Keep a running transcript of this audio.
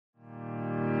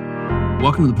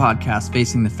Welcome to the podcast,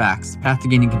 Facing the Facts, the path to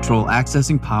gaining control,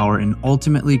 accessing power, and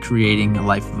ultimately creating a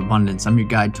life of abundance. I'm your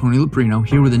guide, Tony Loprino,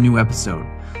 here with a new episode.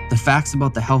 The facts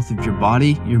about the health of your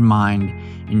body, your mind,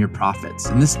 and your profits.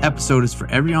 And this episode is for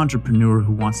every entrepreneur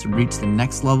who wants to reach the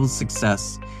next level of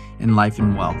success in life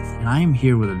and wealth. And I am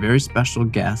here with a very special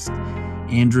guest,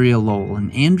 Andrea Lowell.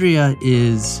 And Andrea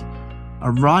is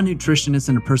a raw nutritionist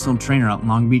and a personal trainer out in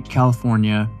Long Beach,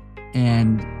 California.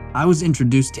 And I was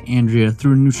introduced to Andrea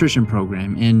through a nutrition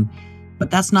program,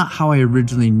 but that's not how I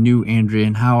originally knew Andrea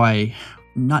and how I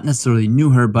not necessarily knew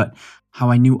her, but how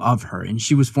I knew of her. And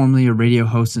she was formerly a radio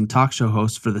host and talk show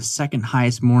host for the second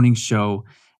highest morning show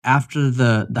after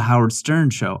the Howard Stern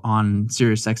show on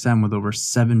SiriusXM with over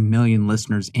 7 million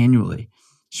listeners annually.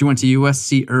 She went to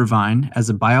USC Irvine as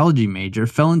a biology major,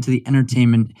 fell into the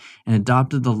entertainment, and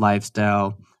adopted the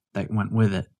lifestyle that went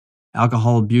with it.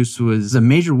 Alcohol abuse was a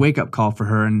major wake-up call for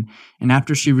her, and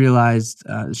after she realized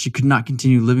she could not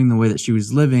continue living the way that she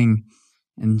was living,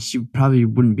 and she probably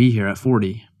wouldn't be here at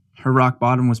 40. Her rock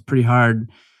bottom was pretty hard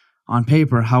on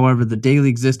paper. However, the daily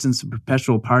existence of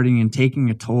perpetual partying and taking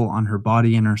a toll on her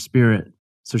body and her spirit.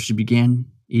 So she began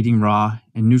eating raw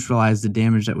and neutralized the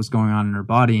damage that was going on in her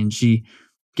body, and she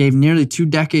gave nearly 2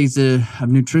 decades of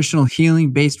nutritional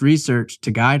healing-based research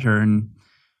to guide her, and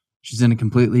she's in a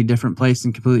completely different place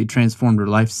and completely transformed her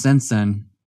life since then.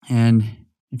 And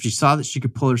if she saw that she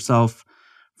could pull herself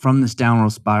from this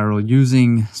downward spiral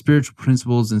using spiritual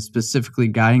principles and specifically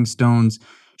guiding stones,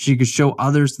 she could show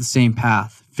others the same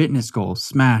path. Fitness goals,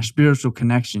 smash, spiritual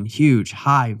connection, huge,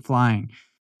 high, flying.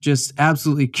 Just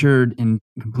absolutely cured and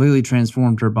completely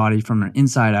transformed her body from her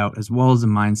inside out as well as the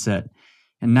mindset.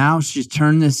 And now she's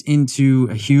turned this into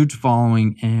a huge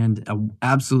following and an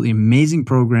absolutely amazing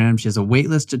program. She has a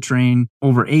wait list to train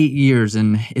over 8 years.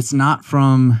 And it's not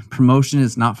from promotion.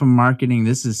 It's not from marketing.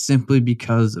 This is simply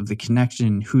because of the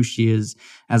connection, who she is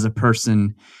as a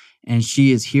person. And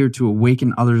she is here to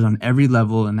awaken others on every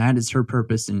level. And that is her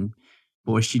purpose. And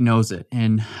boy, she knows it.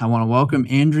 And I want to welcome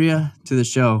Andrea to the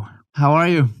show. How are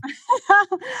you?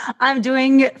 I'm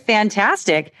doing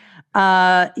fantastic.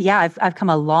 I've come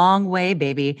a long way,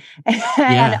 baby.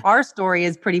 And our story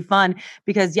is pretty fun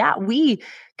because, we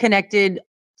connected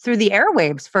through the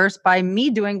airwaves first by me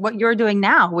doing what you're doing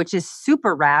now, which is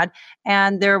super rad.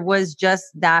 And there was just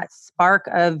that spark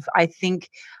of, I think,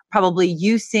 probably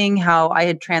you seeing how I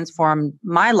had transformed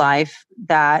my life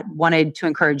that wanted to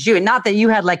encourage you. And not that you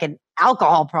had like an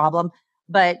alcohol problem,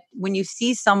 but when you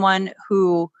see someone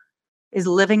who is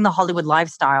living the Hollywood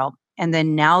lifestyle and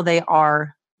then now they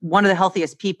are one of the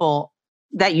healthiest people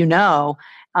that you know,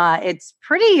 it's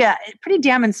pretty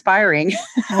damn inspiring.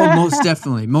 Oh, most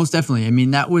definitely. Most definitely. I mean,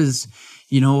 that was,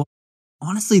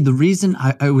 honestly, the reason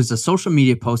I was a social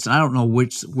media post, and I don't know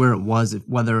where it was,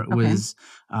 whether it was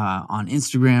on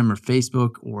Instagram or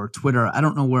Facebook or Twitter. I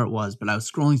don't know where it was, but I was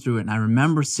scrolling through it and I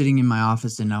remember sitting in my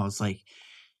office and I was like,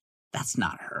 that's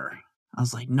not her. I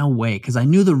was like, no way. Because I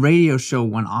knew the radio show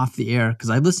went off the air because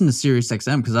I listened to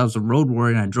SiriusXM because I was a road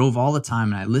warrior and I drove all the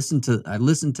time. And I listened to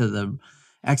the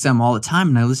XM all the time.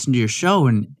 And I listened to your show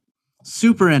and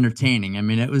super entertaining. I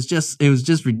mean, it was just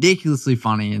ridiculously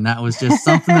funny. And that was just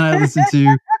something that I listened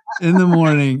to in the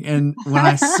morning. And when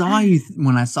I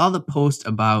saw the post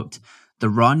about the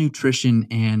raw nutrition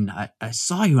and I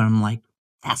saw you and I'm like,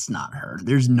 that's not her.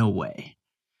 There's no way.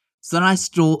 So then I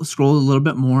scrolled a little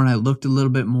bit more and I looked a little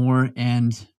bit more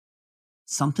and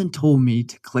something told me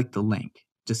to click the link.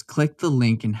 Just click the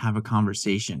link and have a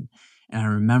conversation. And I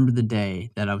remember the day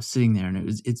that I was sitting there and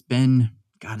it's been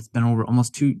over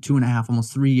almost two and a half,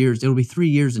 almost 3 years. It'll be 3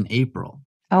 years in April.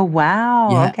 Oh,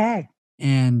 wow. Yeah. Okay.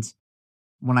 And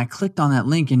when I clicked on that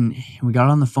link and we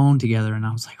got on the phone together and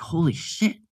I was like, holy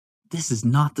shit, this is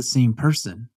not the same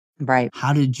person. Right.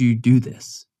 How did you do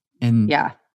this? And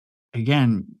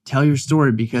again, tell your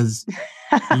story because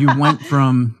you went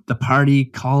from the party,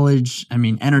 college,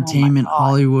 entertainment,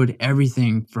 Hollywood,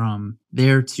 everything from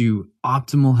there to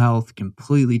optimal health,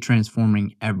 completely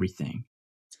transforming everything.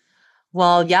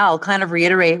 Well, I'll kind of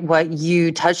reiterate what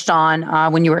you touched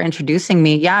on when you were introducing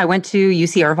me. I went to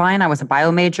UC Irvine. I was a bio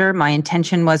major. My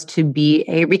intention was to be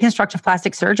a reconstructive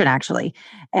plastic surgeon, actually.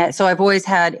 So I've always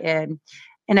had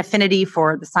an affinity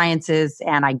for the sciences,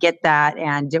 and I get that,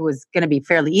 and it was going to be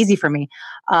fairly easy for me.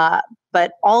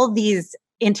 But all of these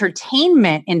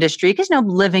entertainment industry, because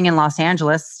living in Los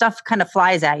Angeles, stuff kind of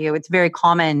flies at you. It's very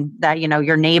common that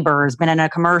your neighbor's been in a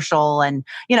commercial, and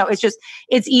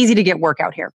it's easy to get work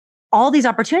out here. All these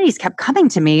opportunities kept coming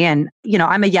to me, and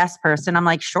I'm a yes person. I'm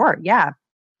like, sure, yeah.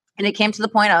 And it came to the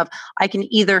point of I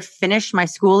can either finish my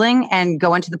schooling and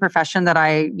go into the profession that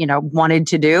I, wanted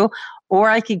to do, or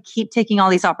I could keep taking all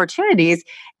these opportunities.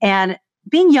 And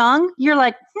being young, you're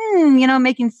like,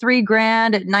 making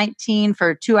 $3,000 at 19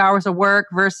 for 2 hours of work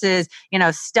versus,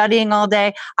 studying all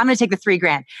day. I'm going to take the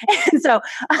 $3,000. And so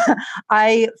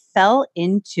I fell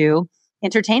into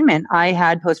entertainment. I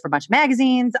had posed for a bunch of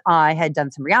magazines. I had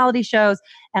done some reality shows,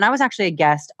 and I was actually a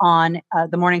guest on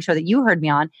the morning show that you heard me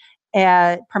on,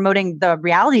 promoting the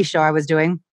reality show I was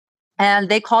doing. And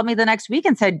they called me the next week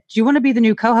and said, "Do you want to be the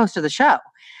new co-host of the show?"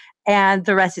 And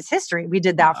the rest is history. We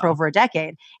did that for over a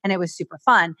decade, and it was super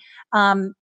fun.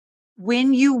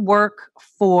 When you work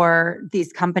for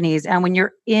these companies and when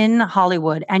you're in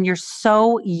Hollywood and you're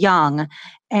so young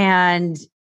and,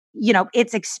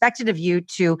 it's expected of you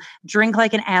to drink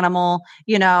like an animal,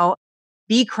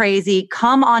 be crazy,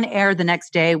 come on air the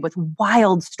next day with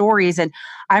wild stories. And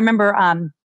I remember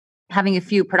having a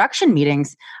few production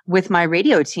meetings with my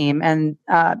radio team and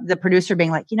the producer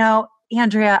being like,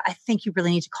 "Andrea, I think you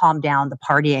really need to calm down the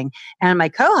partying." And my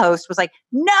co-host was like,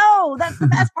 "No, that's the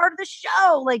best part of the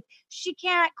show. Like, she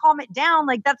can't calm it down.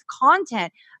 Like, that's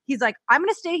content." He's like, "I'm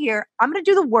going to stay here. I'm going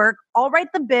to do the work. I'll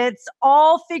write the bits.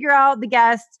 I'll figure out the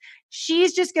guests.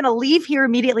 She's just going to leave here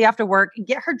immediately after work,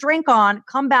 get her drink on,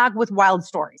 come back with wild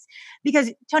stories."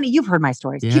 Because Tony, you've heard my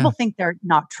stories. Yeah. People think they're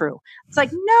not true. It's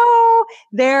like, no,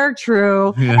 they're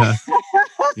true. Yeah.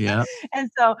 Yeah. And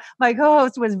so my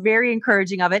co-host was very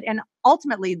encouraging of it. And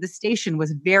ultimately the station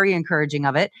was very encouraging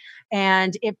of it.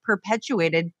 And it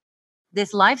perpetuated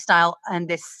this lifestyle and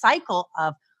this cycle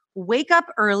of wake up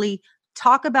early,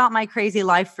 talk about my crazy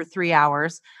life for 3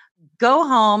 hours, go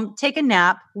home, take a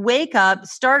nap, wake up,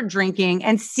 start drinking,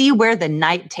 and see where the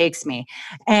night takes me.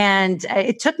 And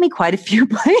it took me quite a few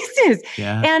places.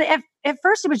 Yeah. And at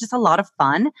first it was just a lot of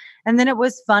fun. And then it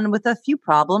was fun with a few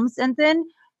problems. And then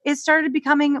it started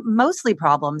becoming mostly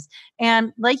problems.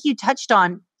 And like you touched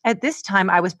on, at this time,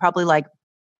 I was probably like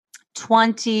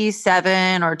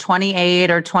 27 or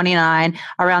 28 or 29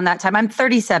 around that time. I'm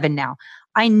 37 now.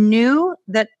 I knew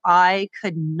that I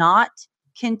could not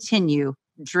continue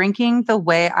drinking the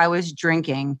way I was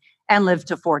drinking and live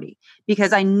to 40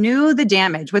 because I knew the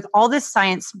damage with all this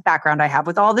science background I have,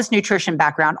 with all this nutrition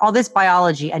background, all this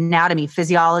biology, anatomy,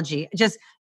 physiology, just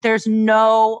there's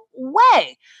no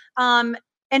way.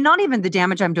 And not even the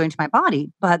damage I'm doing to my body,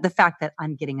 but the fact that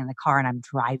I'm getting in the car and I'm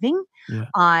driving,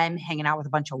 I'm hanging out with a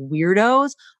bunch of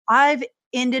weirdos. I've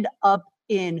ended up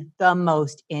in the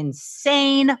most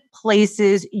insane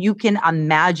places you can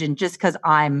imagine just because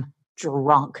I'm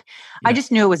drunk. Yeah. I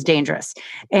just knew it was dangerous.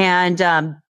 And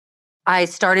I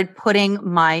started putting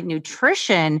my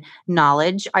nutrition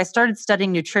knowledge. I started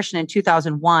studying nutrition in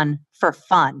 2001 for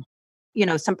fun.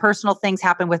 Some personal things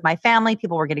happened with my family.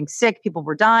 People were getting sick. People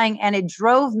were dying. And it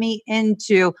drove me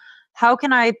into how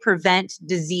can I prevent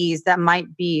disease that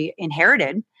might be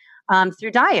inherited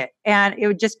through diet? And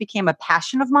it just became a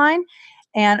passion of mine.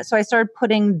 And so I started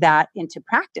putting that into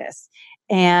practice.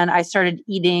 And I started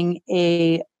eating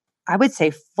I would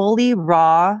say, fully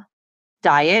raw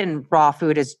diet. And raw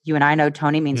food, as you and I know,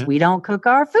 Tony, means we don't cook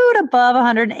our food above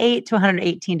 108 to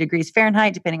 118 degrees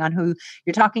Fahrenheit, depending on who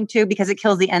you're talking to, because it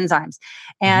kills the enzymes.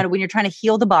 And when you're trying to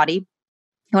heal the body,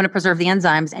 you want to preserve the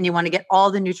enzymes and you want to get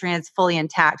all the nutrients fully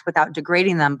intact without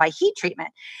degrading them by heat treatment.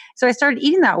 So I started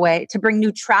eating that way to bring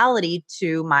neutrality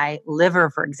to my liver,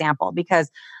 for example,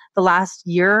 because the last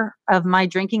year of my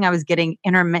drinking, I was getting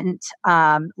intermittent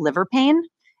liver pain.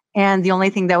 And the only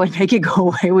thing that would make it go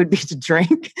away would be to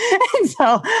drink. And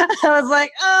so I was like,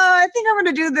 I think I'm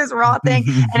going to do this raw thing.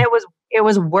 And it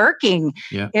was working.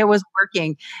 Yeah. It was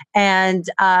working. And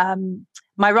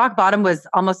my rock bottom was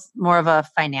almost more of a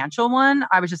financial one.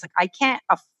 I was just like, I can't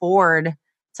afford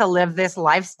to live this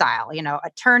lifestyle,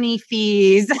 attorney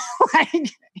fees.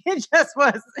 Like it just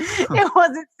it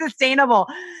wasn't sustainable.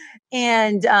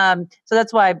 And so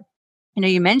that's why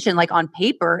you mentioned like on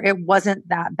paper, it wasn't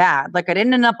that bad. Like I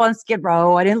didn't end up on Skid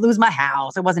Row. I didn't lose my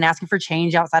house. I wasn't asking for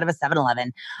change outside of a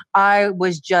 7-Eleven. I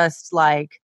was just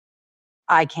like,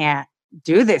 I can't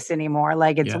do this anymore.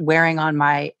 Like it's wearing on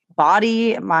my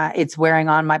body. It's wearing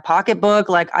on my pocketbook.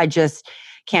 Like I just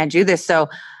can't do this. So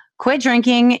quit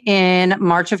drinking in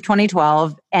March of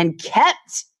 2012 and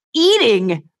kept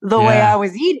eating the way I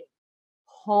was eating.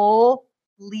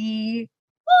 Holy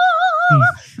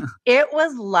it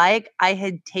was like I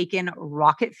had taken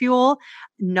rocket fuel.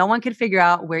 No one could figure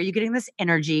out where you're getting this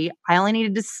energy. I only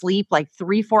needed to sleep like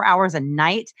 3-4 hours a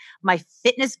night. My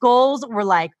fitness goals were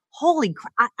like, holy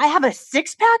crap, I have a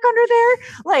 6-pack under there.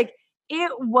 Like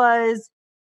it was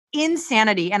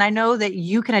insanity. And I know that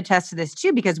you can attest to this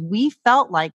too, because we felt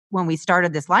like when we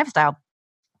started this lifestyle,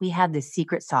 we had this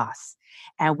secret sauce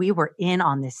and we were in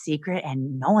on this secret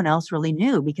and no one else really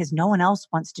knew because no one else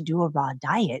wants to do a raw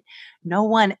diet.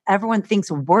 Everyone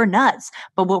thinks we're nuts,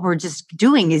 but what we're just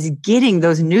doing is getting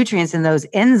those nutrients and those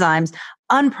enzymes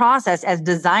unprocessed as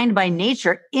designed by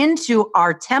nature into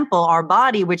our temple, our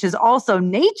body, which is also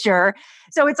nature.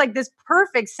 So it's like this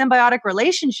perfect symbiotic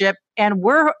relationship and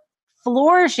we're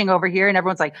flourishing over here and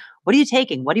everyone's like, what are you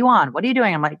taking? What do you want? What are you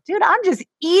doing? I'm like, dude, I'm just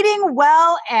eating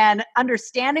well and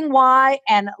understanding why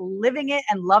and living it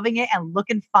and loving it and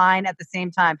looking fine at the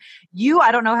same time.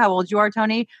 I don't know how old you are,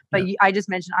 Tony, but I just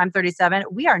mentioned I'm 37.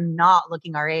 We are not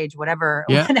looking our age, whatever.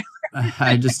 Yeah.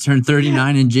 I just turned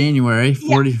 39 in January,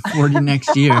 40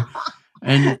 next year.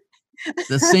 And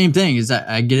the same thing is that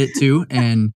I get it too.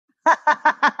 And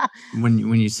when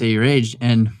you say your age,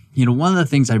 and one of the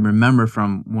things I remember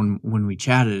from when we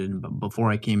chatted and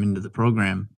before I came into the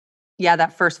program. Yeah,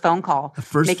 that first phone call.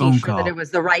 Making sure that it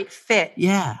was the right fit.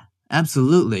 Yeah,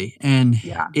 absolutely. And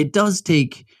it does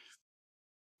take,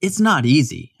 it's not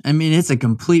easy. I mean, it's a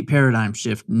complete paradigm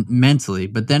shift mentally,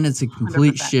 but then it's a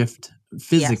complete 100%. Shift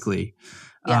physically.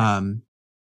 Yes.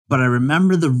 But I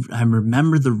remember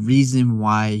the reason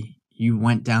why you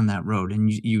went down that road,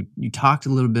 and you talked a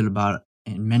little bit about it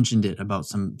and mentioned it about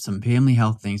some family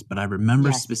health things, but I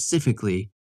remember specifically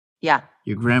your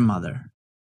grandmother.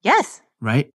 Yes.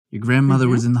 Right? Your grandmother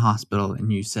was in the hospital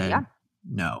and you said,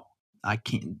 no, I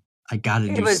can't. I got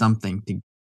to do something to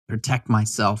protect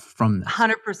myself from this.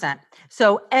 100%.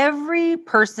 So every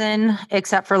person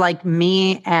except for like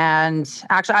me, and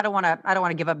actually I don't want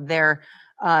to give up their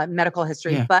medical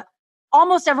history, but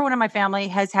almost everyone in my family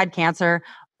has had cancer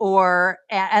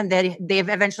and they've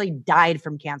eventually died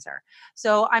from cancer.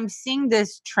 So I'm seeing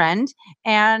this trend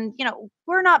and,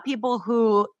 we're not people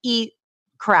who eat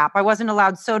crap. I wasn't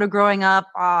allowed soda growing up.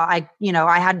 I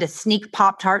had to sneak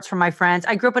Pop-Tarts from my friends.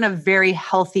 I grew up in a very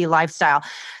healthy lifestyle.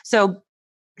 So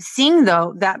seeing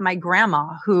though that my grandma,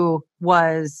 who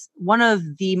was one of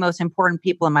the most important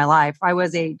people in my life, I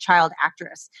was a child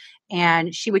actress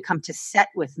and she would come to set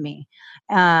with me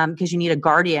because you need a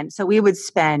guardian. So we would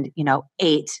spend,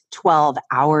 8, 12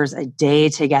 hours a day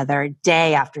together,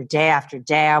 day after day after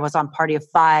day. I was on Party of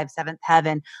Five, Seventh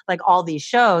Heaven, like all these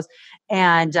shows.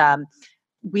 And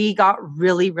we got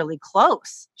really, really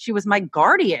close. She was my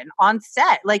guardian on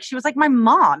set. Like she was like my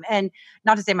mom. And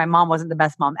not to say my mom wasn't the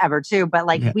best mom ever too, but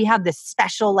like we had this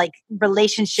special like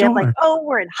relationship, like, oh,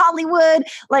 we're in Hollywood.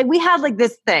 Like we had like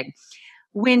this thing.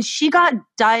 When she got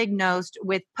diagnosed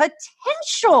with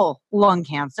potential lung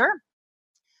cancer,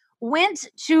 went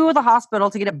to the hospital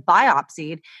to get it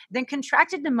biopsied, then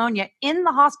contracted pneumonia in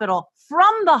the hospital.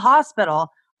 From the hospital,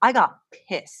 I got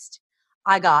pissed.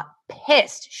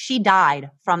 She died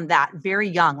from that very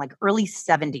young, like early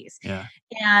 70s. Yeah.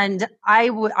 And I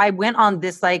went on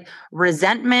this like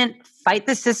resentment, fight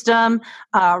the system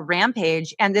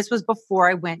rampage. And this was before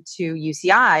I went to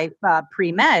UCI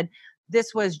pre-med.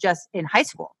 This was just in high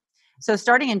school. So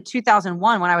starting in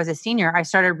 2001, when I was a senior, I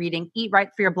started reading Eat Right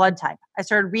for Your Blood Type. I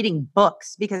started reading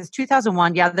books because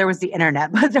 2001, there was the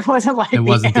internet, but there wasn't like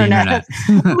the internet.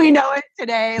 We know it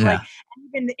today. Yeah. Like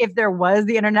even if there was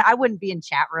the internet, I wouldn't be in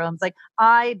chat rooms. Like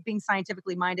being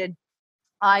scientifically minded,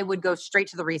 I would go straight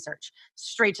to the research,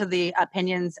 straight to the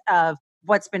opinions of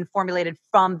what's been formulated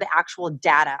from the actual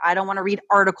data. I don't want to read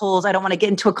articles. I don't want to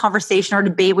get into a conversation or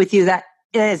debate with you. That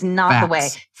is not the way.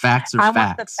 Facts are facts.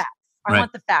 Want the facts. I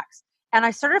want the facts. And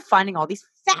I started finding all these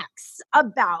facts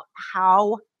about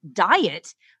how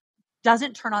diet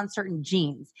doesn't turn on certain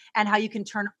genes and how you can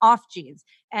turn off genes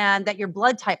and that your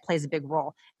blood type plays a big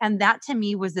role. And that to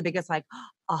me was the biggest like,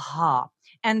 aha.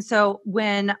 And so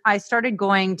when I started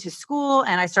going to school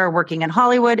and I started working in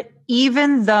Hollywood,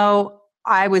 even though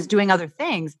I was doing other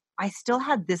things, I still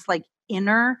had this like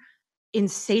inner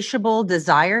insatiable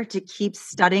desire to keep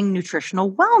studying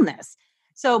nutritional wellness.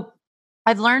 So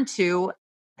I've learned too,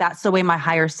 that's the way my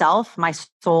higher self, my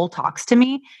soul talks to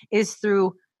me, is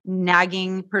through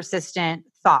nagging, persistent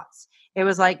thoughts. It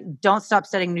was like, don't stop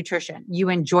studying nutrition. You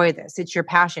enjoy this. It's your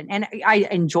passion. And I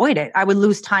enjoyed it. I would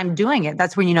lose time doing it.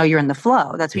 That's when you know you're in the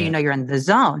flow. That's when you know you're in the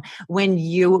zone. When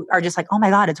you are just like, oh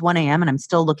my God, it's 1 a.m. and I'm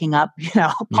still looking up,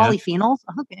 polyphenols.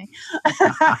 Okay.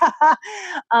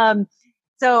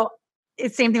 So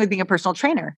it's the same thing with being a personal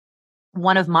trainer.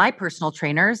 One of my personal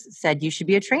trainers said, you should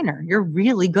be a trainer. You're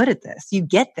really good at this. You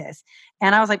get this.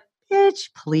 And I was like, bitch,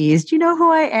 please, do you know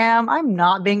who I am? I'm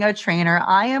not being a trainer.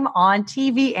 I am on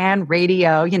TV and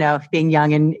radio, being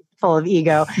young and full of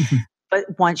ego. But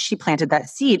once she planted that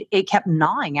seed, it kept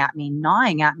gnawing at me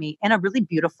in a really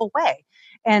beautiful way.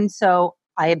 And so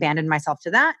I abandoned myself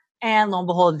to that. and lo and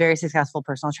behold, very successful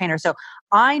personal trainer. So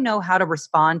I know how to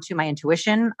respond to my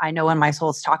intuition. I know when my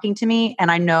soul's talking to me,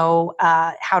 and I know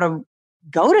how to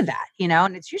go to that,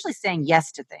 and it's usually saying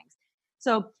yes to things.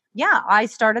 So yeah, I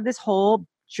started this whole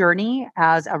journey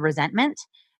as a resentment,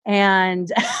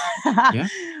 and Yeah.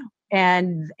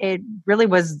 and it really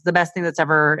was the best thing that's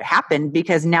ever happened,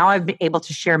 because now I've been able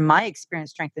to share my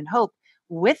experience, strength, and hope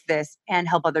with this and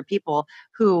help other people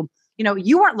who,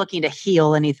 you weren't looking to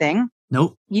heal anything.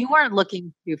 Nope. You weren't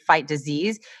looking to fight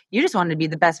disease. You just wanted to be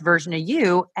the best version of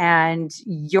you. And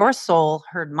your soul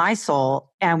heard my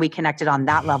soul, and we connected on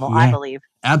that level, I Yeah, believe.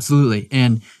 absolutely.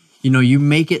 And you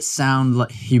make it sound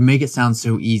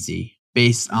so easy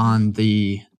based Mhm. on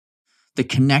the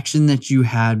connection that you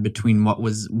had between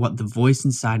what the voice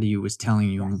inside of you was telling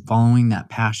you Yes. and following that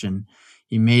passion.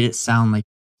 You made it sound like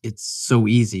it's so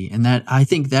easy. And that, I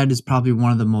think, that is probably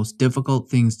one of the most difficult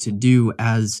things to do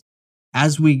as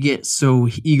we get so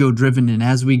ego driven, and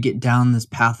as we get down this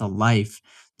path of life,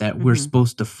 that we're Mhm.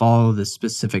 supposed to follow this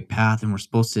specific path, and we're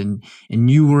supposed to,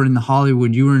 and you were in the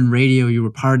Hollywood, you were in radio, you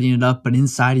were partying it up, but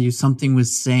inside of you something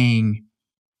was saying,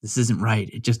 this isn't right.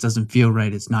 It just doesn't feel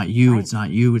right. It's not you. Right. It's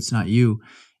not you. It's not you.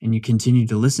 And you continue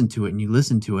to listen to it, and you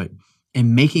listen to it,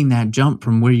 and making that jump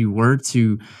from where you were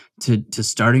to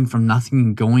starting from nothing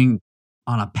and going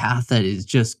on a path that is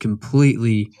just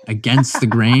completely against the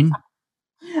grain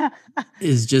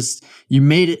is just,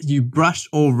 you brushed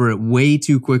over it way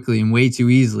too quickly and way too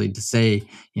easily to say,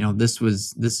 this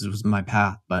was my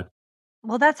path. But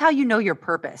Well, that's how you know your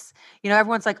purpose.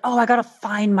 Everyone's like, oh, I got to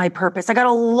find my purpose. I got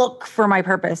to look for my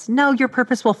purpose. No, your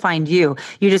purpose will find you.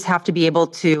 You just have to be able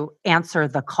to answer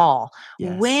the call.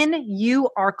 yes. When you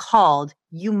are called,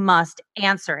 you must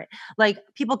answer it. Like,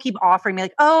 people keep offering me,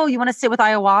 like, oh, you want to sit with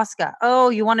ayahuasca? Oh,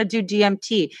 you want to do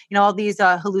DMT? All these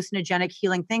hallucinogenic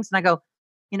healing things. And I go,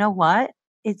 you know what?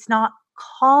 It's not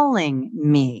calling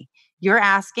me. You're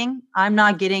asking. I'm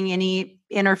not getting any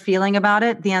inner feeling about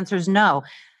it. The answer is no.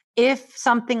 If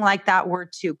something like that were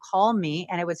to call me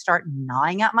and it would start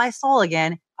gnawing at my soul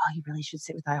again, oh, you really should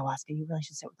sit with ayahuasca. You really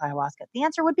should sit with ayahuasca. The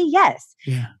answer would be yes,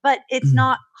 Yeah. but it's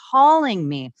not calling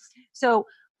me. So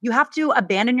you have to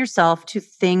abandon yourself to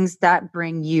things that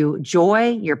bring you joy,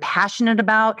 you're passionate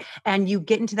about, and you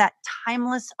get into that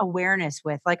timeless awareness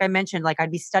with, like I mentioned, like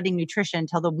I'd be studying nutrition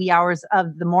till the wee hours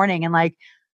of the morning and like,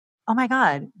 oh my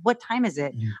God, what time is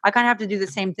it? Yeah. I kind of have to do the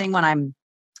same thing when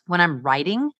I'm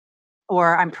writing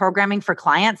or I'm programming for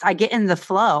clients. I get in the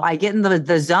flow, I get in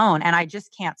the zone, and I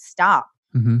just can't stop.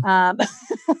 Mhm. Um,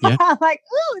 Yeah. I'm like,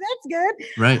 ooh, that's good.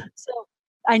 Right. So,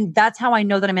 and that's how I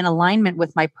know that I'm in alignment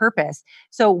with my purpose.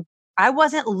 So I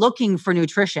wasn't looking for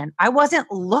nutrition. I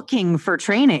wasn't looking for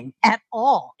training at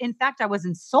all. In fact, I was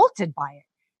insulted by it.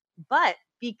 But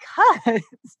because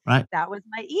Right. that was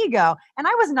my ego, and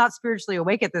I was not spiritually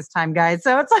awake at this time, guys.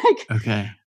 So it's like, Okay.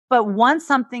 but once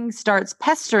something starts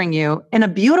pestering you in a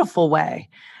beautiful way,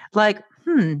 like,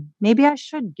 maybe I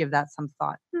should give that some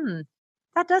thought.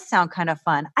 That does sound kind of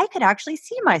fun. I could actually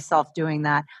see myself doing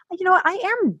that. You know what? I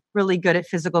am really good at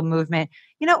physical movement.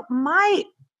 My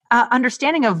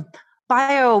understanding of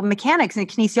biomechanics and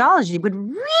kinesiology would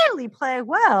really play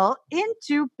well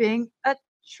into being a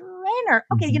trainer.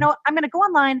 Okay, Mhm. I'm going to go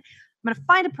online. I'm going to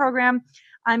find a program.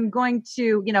 I'm going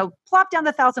to, plop down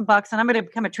the $1,000 and I'm going to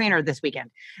become a trainer this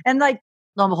weekend. And like,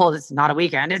 lo and behold, it's not a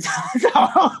weekend. It's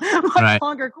a much Right.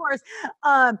 longer course.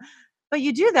 But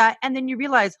you do that and then you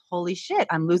realize, holy shit,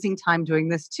 I'm losing time doing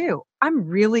this too. I'm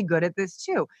really good at this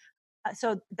too.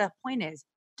 So the point is,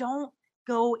 don't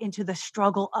go into the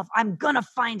struggle of, I'm going to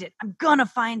find it. I'm going to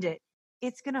find it.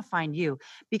 It's going to find you,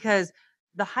 because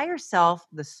the higher self,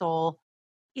 the soul,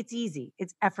 it's easy.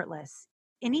 It's effortless.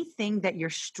 Anything that you're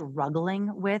struggling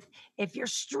with, if you're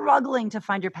struggling to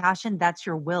find your passion, that's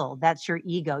your will. That's your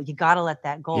ego. You got to let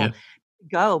that Yeah.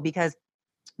 go, because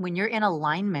when you're in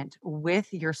alignment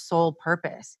with your soul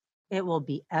purpose, it will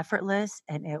be effortless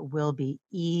and it will be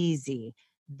easy.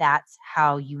 That's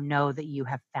how you know that you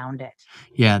have found it.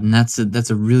 Yeah, and that's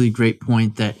a really great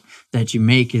point that you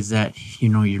make, is that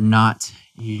you're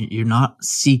not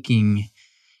seeking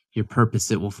your purpose.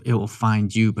 It will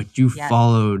find you, but Yes.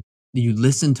 you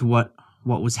listened to what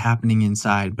was happening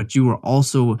inside, but you were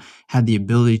also had the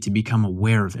ability to become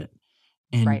aware of it.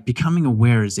 And Right. becoming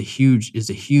aware is a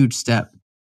huge step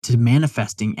to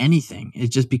manifesting anything.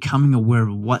 It's just becoming aware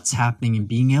of what's happening and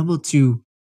being able to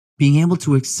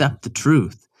accept the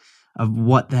truth of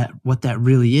what that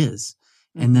really is,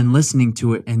 and then Mhm. listening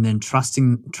to it, and then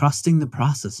trusting the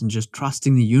process, and just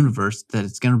trusting the universe that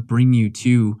it's going to bring you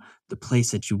to the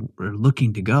place that you are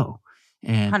looking to go.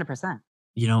 And 100%.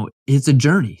 it's a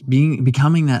journey,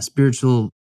 becoming that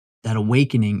spiritual that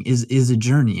awakening is a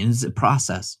journey and is a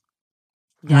process.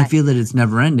 And I Yes. feel that it's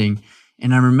never ending.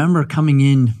 And I remember coming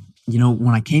in,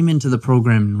 when I came into the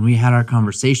program and we had our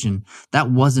conversation, that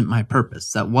wasn't my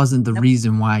purpose. That wasn't the Nope.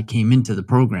 reason why I came into the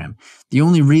program. The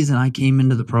only reason I came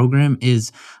into the program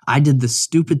is I did the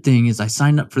stupid thing is I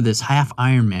signed up for this half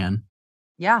Ironman.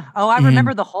 Yeah. Oh, I And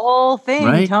remember the whole thing,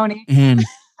 right. Tony. And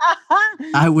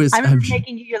I remember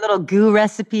making you your little goo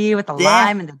recipe with the Yeah.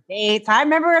 lime and the dates. I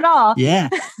remember it all. Yeah.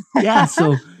 Yeah.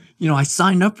 So, I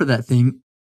signed up for that thing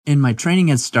and my training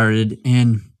had started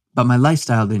but my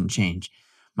lifestyle didn't change.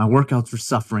 My workouts were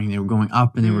suffering. They were going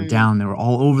up and they were down. They were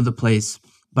all over the place,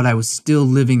 but I was still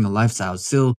living the lifestyle. I was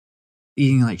still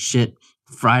eating like shit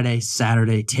Friday,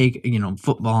 Saturday, take,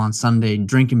 football on Sunday,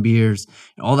 drinking beers,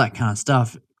 all that kind of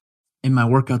stuff. And my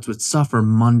workouts would suffer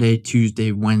Monday,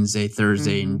 Tuesday, Wednesday,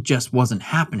 Thursday, and just wasn't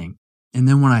happening. And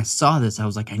then when I saw this, I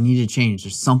was like, I need to change.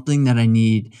 There's something that I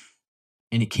need.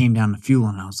 And it came down to fuel.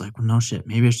 And I was like, well, no shit.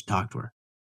 Maybe I should talk to her.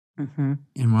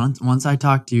 And once I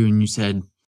talked to you and you said,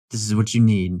 this is what you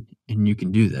need and you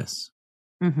can do this.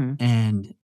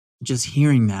 And just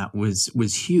hearing that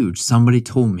was huge. Somebody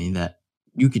told me that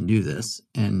you can do this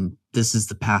and this is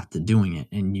the path to doing it.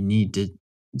 And you need to,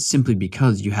 simply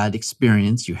because you had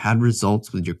experience, you had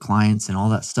results with your clients and all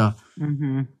that stuff.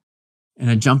 And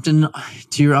I jumped in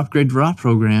to your Upgrade to Raw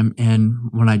program.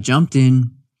 And when I jumped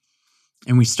in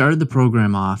and we started the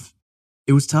program off,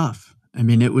 it was tough. I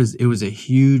mean, it was a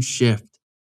huge shift,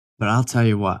 but I'll tell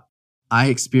you what, I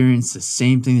experienced the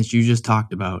same thing that you just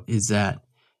talked about, is that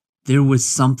there was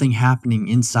something happening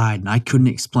inside and I couldn't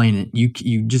explain it.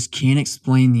 You just can't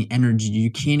explain the energy.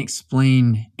 You can't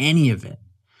explain any of it,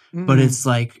 but it's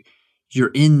like,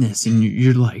 you're in this and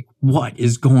you're like, what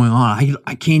is going on?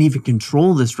 I can't even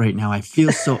control this right now. I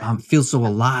feel so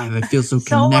alive. I feel so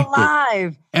connected.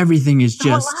 Alive. Everything is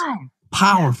just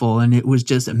powerful. And it was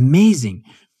just amazing.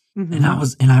 And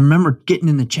I remember getting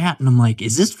in the chat and I'm like,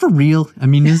 is this for real? I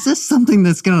mean, is this something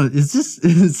is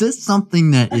this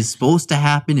something that is supposed to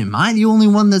happen? Am I the only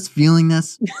one that's feeling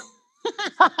this?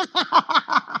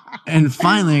 And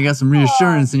finally I got some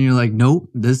reassurance and you're like, nope,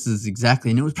 this is exactly.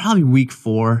 And it was probably week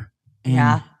 4.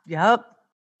 And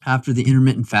after the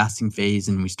intermittent fasting phase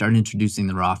and we started introducing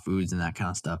the raw foods and that kind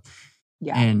of stuff.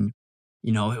 Yeah. And,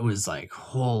 it was like,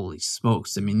 holy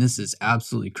smokes. I mean, this is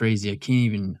absolutely crazy. I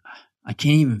can't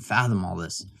even fathom all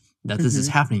this, that this is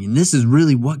happening. And this is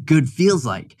really what good feels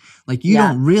like. Like you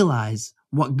don't realize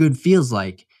what good feels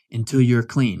like until you're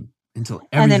clean, until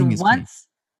everything is clean.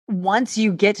 Once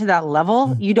you get to that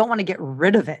level, you don't want to get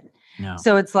rid of it. No.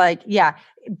 So it's like,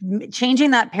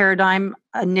 changing that paradigm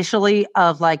initially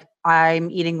of like, I'm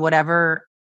eating whatever,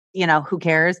 who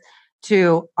cares,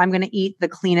 to I'm going to eat the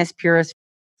cleanest, purest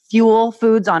fuel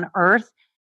foods on earth.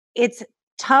 It's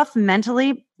tough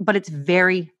mentally, but it's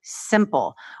very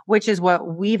simple, which is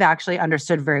what we've actually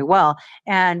understood very well.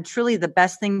 And truly the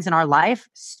best things in our life,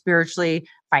 spiritually,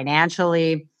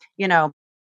 financially,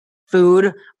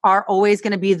 food, are always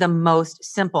going to be the most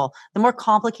simple. The more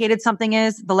complicated something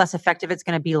is, the less effective it's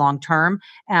going to be long term.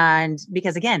 And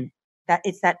because again,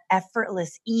 it's that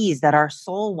effortless ease that our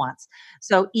soul wants.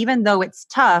 So even though it's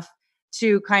tough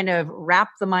to kind of wrap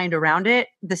the mind around it,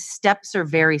 the steps are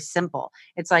very simple.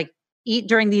 It's like, eat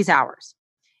during these hours,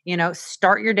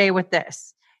 start your day with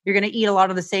this. You're going to eat a lot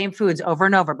of the same foods over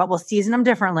and over, but we'll season them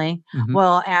differently.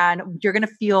 Well, and you're going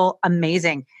to feel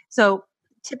amazing. So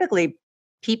typically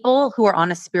people who are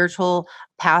on a spiritual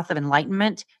path of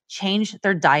enlightenment change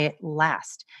their diet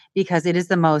last because it is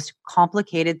the most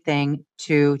complicated thing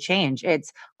to change.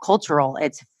 It's cultural,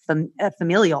 it's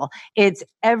familial, it's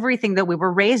everything that we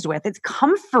were raised with. It's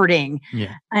comforting.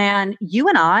 Yeah. And you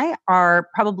and I are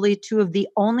probably two of the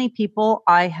only people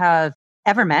I have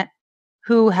ever met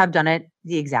who have done it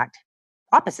the exact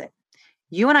opposite.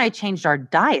 You and I changed our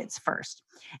diets first.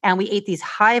 And we ate these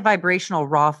high vibrational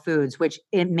raw foods, which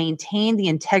it maintained the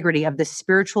integrity of the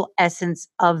spiritual essence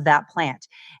of that plant.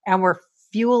 And we're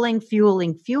fueling.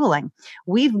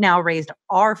 We've now raised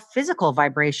our physical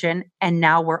vibration, and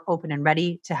now we're open and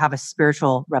ready to have a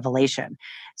spiritual revelation.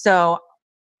 So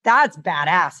that's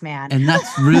badass, man. And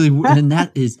that's really,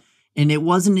 and it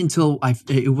wasn't until I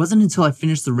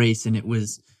finished the race, and it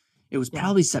was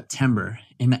probably September.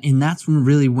 And that's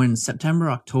when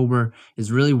September, October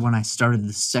is really when I started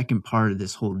the second part of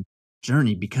this whole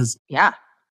journey, because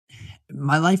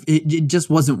my life, it just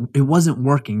wasn't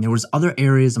working. There was other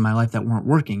areas of my life that weren't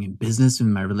working, in business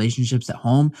and my relationships at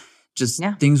home,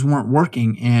 things weren't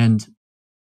working. And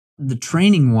the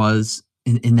training was,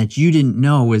 and that you didn't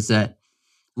know, is that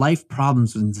life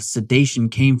problems when the sedation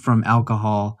came from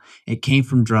alcohol, it came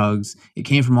from drugs, it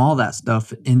came from all that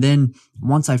stuff. And then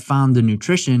once I found the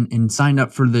nutrition and signed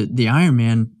up for the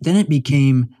Ironman, then it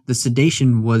became the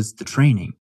sedation was the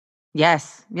training.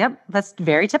 Yes. Yep. That's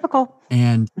very typical.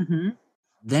 And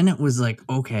then it was like,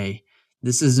 okay,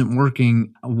 this isn't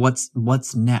working.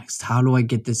 What's next? How do I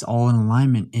get this all in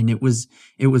alignment? And it was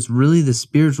really the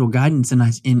spiritual guidance. And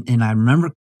I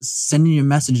remember sending you a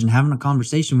message and having a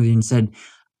conversation with you and said,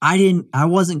 I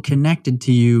wasn't connected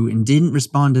to you and didn't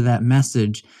respond to that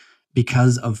message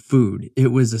because of food.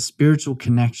 It was a spiritual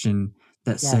connection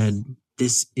that said,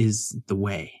 this is the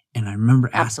way. And I remember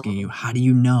asking you, how do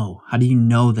you know? How do you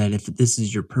know that if this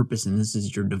is your purpose and this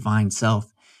is your divine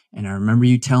self? And I remember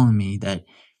you telling me that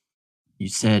you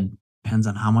said, depends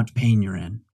on how much pain you're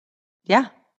in. Yeah.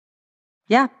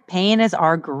 Yeah. Pain is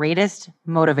our greatest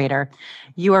motivator.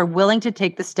 You are willing to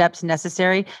take the steps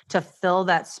necessary to fill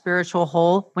that spiritual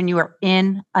hole when you are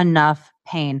in enough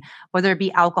pain, whether it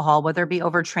be alcohol, whether it be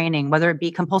overtraining, whether it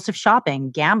be compulsive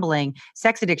shopping, gambling,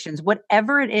 sex addictions,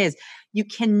 whatever it is. You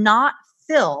cannot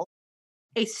fill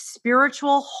a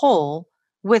spiritual hole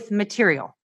with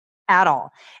material at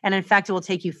all. And in fact, it will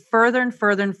take you further and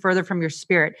further and further from your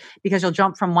spirit because you'll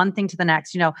jump from one thing to the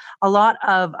next. You know, a lot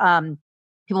of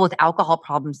people with alcohol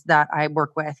problems that I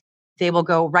work with, they will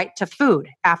go right to food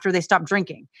after they stop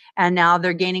drinking. And now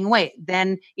they're gaining weight.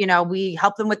 Then, you know, we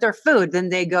help them with their food. Then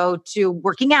they go to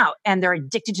working out and they're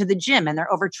addicted to the gym and they're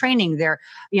overtraining. They're,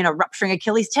 you know, rupturing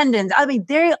Achilles tendons. I mean,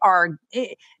 they are,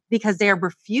 because they are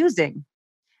refusing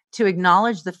to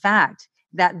acknowledge the fact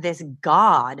that this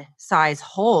God-sized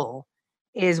hole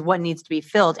is what needs to be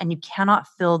filled. And you cannot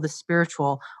fill the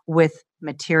spiritual with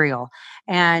material.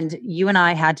 And you and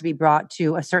I had to be brought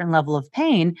to a certain level of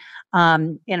pain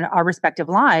in our respective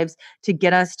lives to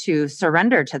get us to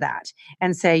surrender to that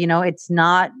and say, you know, it's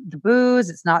not the booze,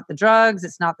 it's not the drugs,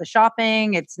 it's not the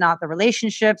shopping, it's not the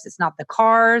relationships, it's not the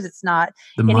cars, it's not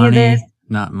The any money, of this.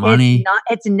 not money.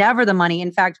 It's never the money.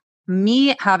 In fact,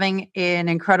 me having an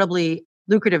incredibly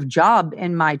lucrative job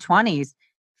in my 20s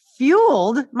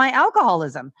fueled my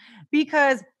alcoholism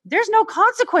because there's no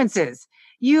consequences.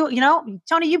 You know,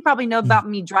 Tony, you probably know about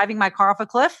me driving my car off a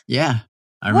cliff. Yeah.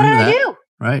 I What did remember I that. do?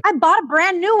 Right. I bought a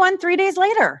brand new one 3 days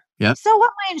later. Yep. So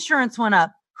what? My insurance went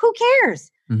up. Who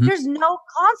cares? There's no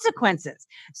consequences.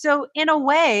 So in a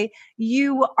way,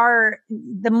 you are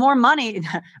the more money,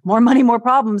 more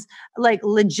problems, like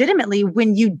legitimately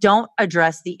when you don't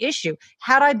address the issue.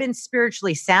 Had I been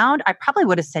spiritually sound, I probably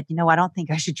would have said, you know, I don't think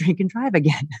I should drink and drive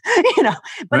again, you know,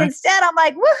 but instead I'm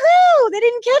like, woohoo, they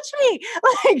didn't catch me.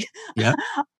 Like,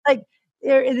 like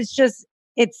it's just,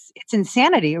 it's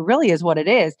insanity. It really is what it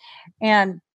is.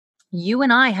 And you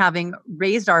and I, having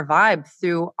raised our vibe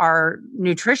through our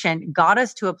nutrition, got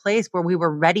us to a place where we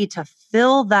were ready to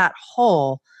fill that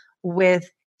hole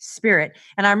with spirit.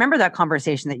 And I remember that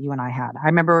conversation that you and I had. I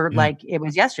remember like it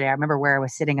was yesterday. I remember where I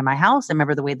was sitting in my house. I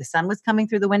remember the way the sun was coming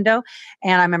through the window.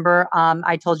 And I remember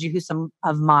I told you who some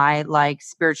of my like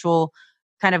spiritual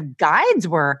kind of guides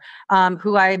were,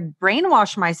 who I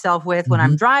brainwash myself with when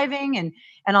I'm driving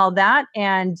and all that.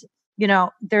 And you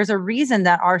know, there's a reason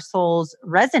that our souls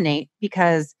resonate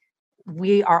because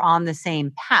we are on the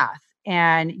same path.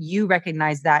 And you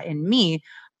recognize that in me,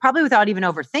 probably without even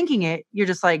overthinking it. You're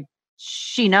just like,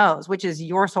 she knows, which is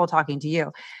your soul talking to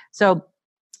you. So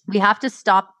we have to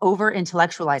stop over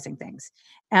intellectualizing things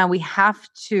and we have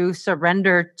to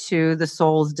surrender to the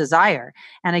soul's desire.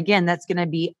 And again, that's going to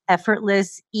be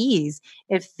effortless ease.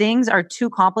 If things are too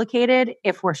complicated,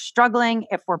 if we're struggling,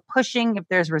 if we're pushing, if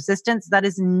there's resistance, that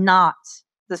is not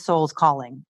the soul's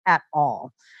calling at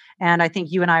all. And I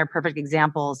think you and I are perfect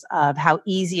examples of how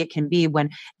easy it can be when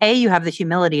you have the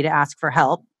humility to ask for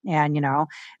help. And, you know,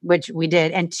 which we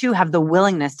did. And two, have the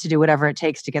willingness to do whatever it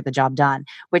takes to get the job done,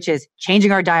 which is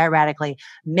changing our diet radically,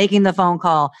 making the phone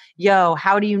call. Yo,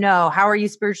 how do you know? How are you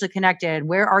spiritually connected?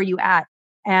 Where are you at?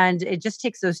 And it just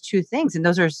takes those two things. And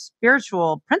those are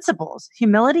spiritual principles,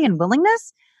 humility and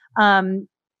willingness. And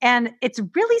it's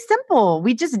really simple.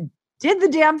 We just did the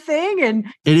damn thing and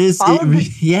it is.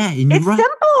 Yeah. And it's right.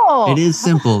 simple. It is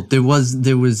simple. There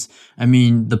was, I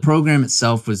mean, the program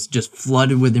itself was just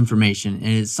flooded with information and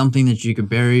it's something that you could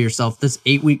bury yourself. This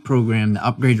 8-week program, the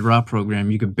Upgraded Raw program,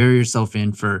 you could bury yourself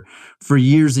in for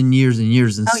years and years and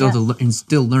years and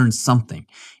still learn something.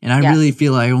 And I really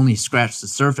feel I only scratched the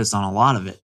surface on a lot of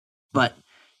it, but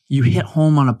you hit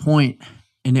home on a point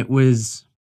and it was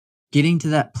getting to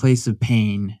that place of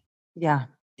pain. Yeah.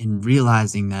 And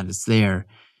realizing that it's there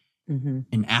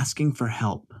and asking for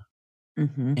help.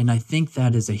 And I think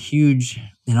that is a huge,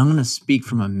 and I'm going to speak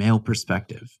from a male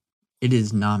perspective. It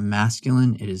is not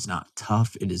masculine. It is not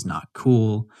tough. It is not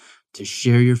cool to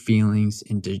share your feelings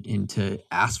and to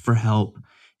ask for help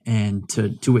and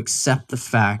to accept the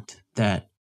fact that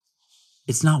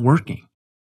it's not working.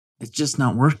 It's just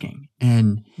not working.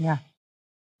 And Yeah.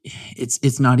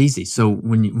 it's not easy. So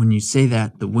when you say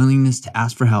that, the willingness to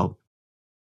ask for help,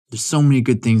 there's so many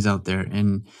good things out there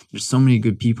and there's so many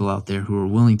good people out there who are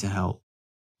willing to help.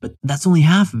 But that's only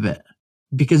half of it,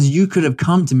 because you could have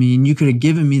come to me and you could have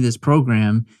given me this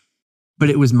program, but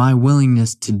it was my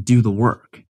willingness to do the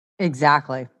work.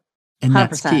 Exactly. And 100%.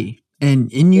 that's key.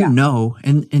 And you know,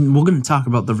 and we're going to talk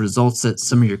about the results that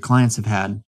some of your clients have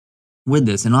had with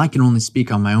this. And I can only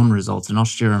speak on my own results and I'll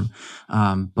share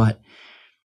them. But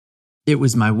it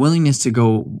was my willingness to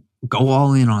go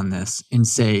all in on this and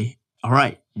say, all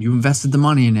right, you invested the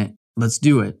money in it. Let's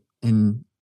do it. And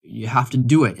you have to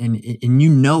do it. And you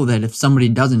know that if somebody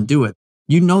doesn't do it,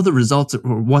 you know the results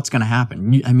or what's going to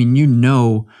happen. You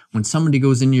know when somebody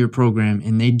goes into your program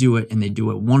and they do it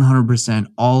 100%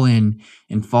 all in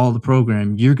and follow the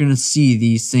program, you're going to see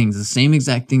these things, the same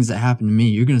exact things that happened to me.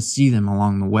 You're going to see them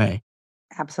along the way.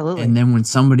 Absolutely. And then when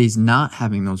somebody's not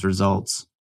having those results,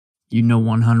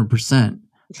 100%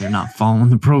 they're not following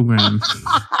the program.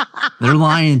 They're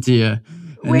lying to you.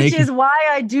 Which is why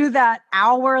I do that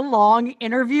hour-long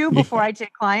interview before I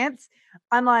take clients.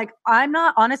 I'm like, I'm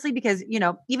not, honestly, because,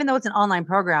 even though it's an online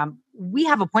program, we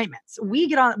have appointments. We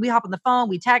hop on the phone,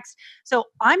 we text. So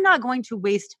I'm not going to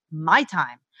waste my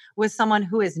time with someone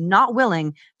who is not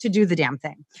willing to do the damn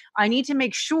thing. I need to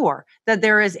make sure that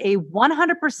there is a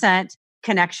 100%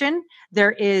 connection.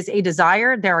 There is a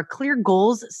desire. There are clear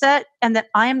goals set, and that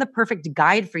I am the perfect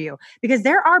guide for you, because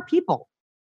there are people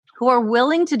who are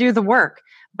willing to do the work,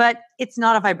 but it's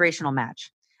not a vibrational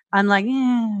match. I'm like,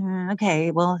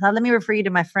 okay, well, let me refer you to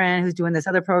my friend who's doing this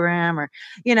other program, or,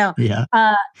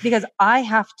 because I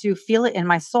have to feel it in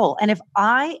my soul. And if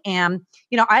I am,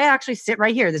 I actually sit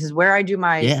right here. This is where I do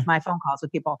my phone calls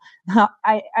with people.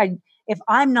 If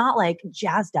I'm not like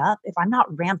jazzed up, if I'm not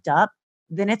ramped up,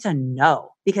 then it's a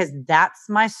no, because that's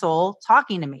my soul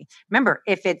talking to me. Remember,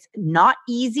 if it's not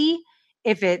easy,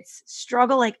 if it's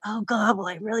struggle, like, oh God, well,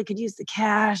 I really could use the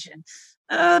cash, and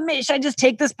should I just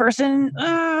take this person?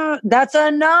 That's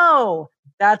a no.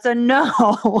 That's a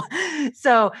no.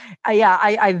 So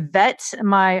I vet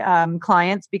my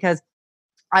clients, because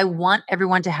I want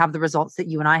everyone to have the results that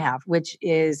you and I have, which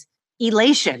is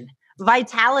elation,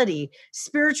 vitality,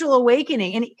 spiritual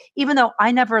awakening. And even though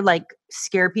I never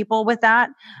scare people with that,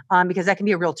 because that can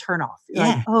be a real turnoff.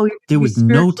 Yeah. There was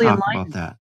no talk about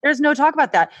that. There's no talk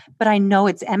about that, but I know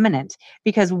it's imminent,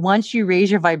 because once you raise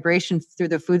your vibration through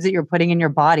the foods that you're putting in your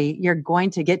body, you're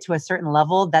going to get to a certain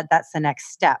level that's the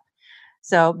next step.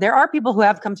 So there are people who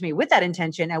have come to me with that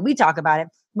intention, and we talk about it.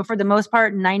 But for the most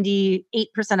part, 98%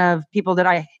 of people that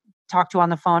I talk to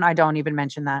on the phone, I don't even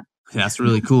mention that. That's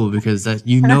really cool, because that's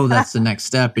the next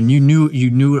step, and you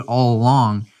knew it all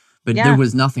along, but there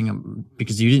was nothing,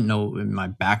 because you didn't know my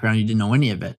background. You didn't know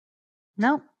any of it.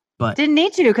 No. But didn't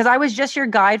need to, because I was just your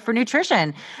guide for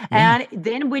nutrition. And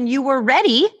then when you were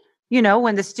ready,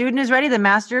 when the student is ready, the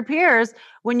master appears.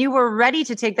 When you were ready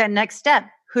to take that next step,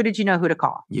 who did you know who to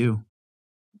call? You.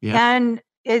 Yeah. And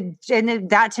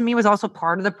that to me was also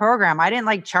part of the program. I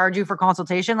didn't charge you for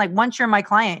consultation. Once you're my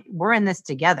client, we're in this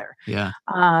together. Yeah.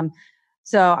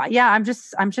 So I'm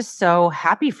just so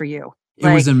happy for you.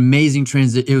 It was an amazing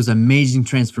It was amazing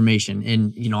transformation.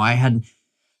 And, I had,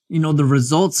 the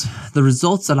results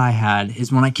that I had is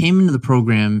when I came into the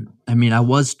program. I mean, I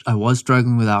was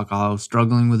struggling with alcohol, I was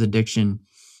struggling with addiction,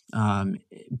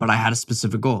 but I had a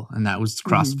specific goal, and that was to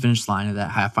cross the finish line of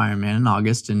that half Ironman in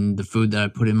August, and the food that I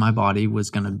put in my body was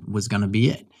gonna be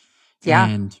it. Yeah.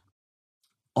 And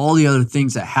all the other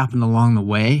things that happened along the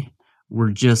way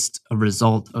were just a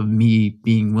result of me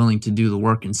being willing to do the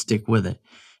work and stick with it.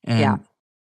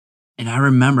 And I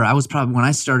remember when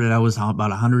I started, I was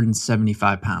about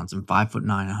 175 pounds. I'm 5'9",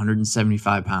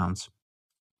 175 pounds.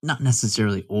 Not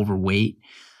necessarily overweight.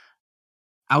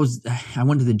 I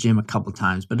went to the gym a couple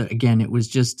times, but again, it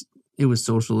was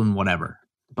social and whatever.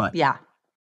 But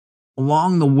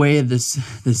along the way of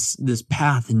this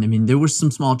path, and I mean, there were some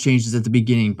small changes at the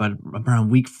beginning, but around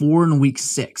week 4 and week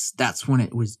 6, that's when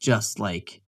it was just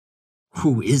like,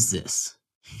 who is this?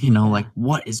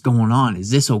 What is going on?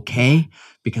 Is this okay?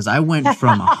 Because I went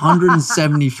from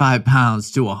 175 pounds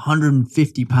to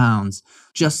 150 pounds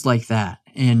just like that.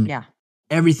 And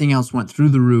everything else went through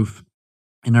the roof.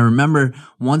 And I remember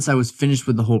once I was finished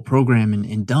with the whole program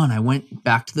and done, I went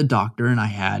back to the doctor and I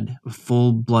had a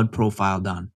full blood profile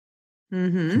done.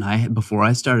 And before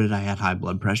I started, I had high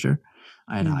blood pressure.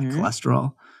 I had high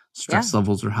cholesterol. Stress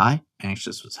levels were high,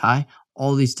 anxious was high,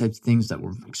 all these types of things that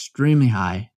were extremely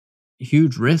high,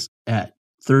 huge risk at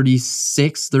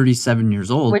 36, 37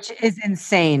 years old. Which is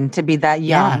insane to be that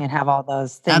young and have all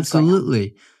those things absolutely.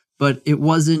 going on. But it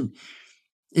wasn't,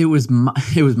 it was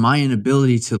my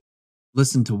inability to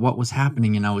listen to what was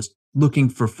happening, and I was looking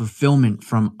for fulfillment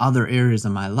from other areas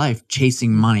of my life,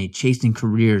 chasing money, chasing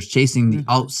careers, chasing the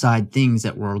outside things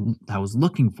that I was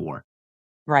looking for.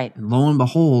 Right. And lo and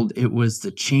behold, it was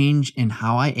the change in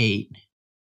how I ate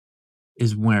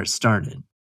is where it started.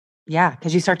 Yeah,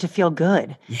 because you start to feel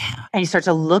good. Yeah. And you start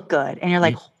to look good. And you're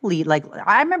like, holy, like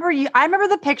I remember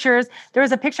the pictures. There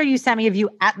was a picture you sent me of you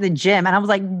at the gym. And I was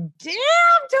like, damn,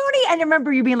 Tony. And I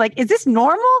remember you being like, is this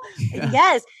normal? Yeah.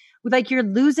 Yes. Like you're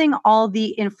losing all the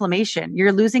inflammation.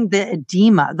 You're losing the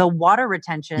edema, the water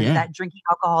retention that drinking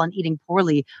alcohol and eating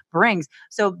poorly brings.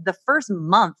 So the first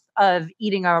month of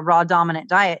eating a raw dominant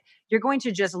diet, you're going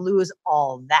to just lose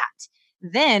all that.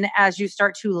 Then as you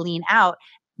start to lean out,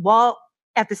 while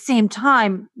at the same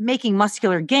time making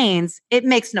muscular gains, it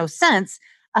makes no sense.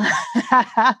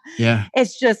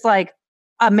 It's just like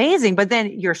amazing. But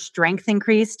then your strength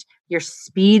increased, your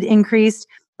speed increased,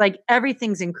 like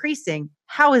everything's increasing.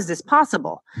 How is this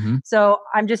possible? So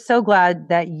I'm just so glad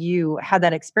that you had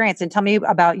that experience. And tell me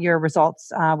about your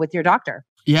results with your doctor.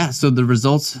 Yeah. So the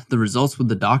results with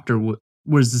the doctor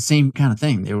was the same kind of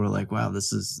thing. They were like, wow,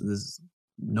 this is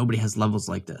nobody has levels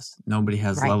like this. Nobody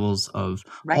has levels of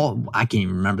all. I can't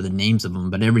even remember the names of them,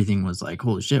 but everything was like,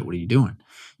 holy shit, what are you doing?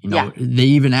 You know, they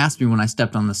even asked me when I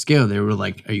stepped on the scale, they were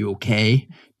like, are you okay?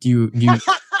 Do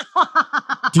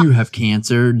you have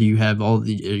cancer? Do you have have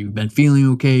you been feeling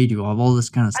okay? Do you have all this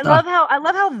kind of stuff? I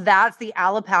love how that's the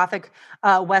allopathic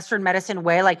Western medicine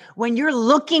way. Like when you're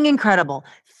looking incredible,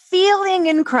 feeling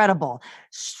incredible,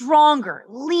 stronger,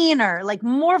 leaner, like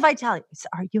more vitality. So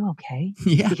are you okay?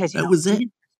 Yeah, because that was it.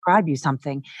 Didn't prescribe you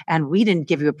something and we didn't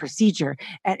give you a procedure.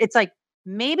 And it's like,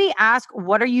 maybe ask,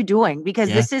 what are you doing? Because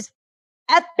this is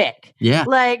epic. Yeah.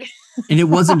 Like, and it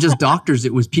wasn't just doctors.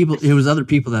 It was other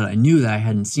people that I knew that I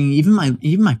hadn't seen.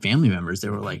 Even my family members, they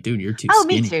were like, dude, you're too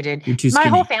skinny. Oh, me too, dude. You're too My skinny.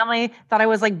 whole family thought I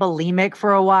was like bulimic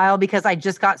for a while because I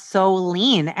just got so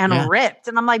lean and ripped.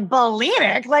 And I'm like,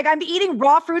 bulimic? Like I'm eating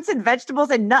raw fruits and vegetables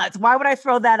and nuts. Why would I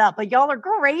throw that up? Like y'all are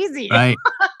crazy. Right.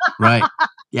 Right.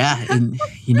 Yeah. And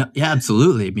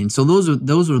absolutely. I mean, so those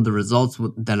were the results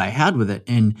that I had with it.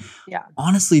 And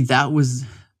honestly, that was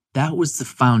the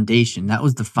foundation. That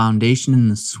was the foundation and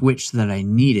the switch that I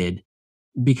needed,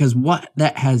 because what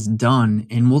that has done,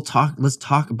 and let's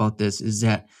talk about this, is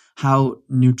that how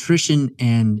nutrition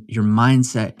and your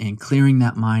mindset and clearing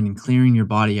that mind and clearing your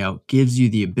body out gives you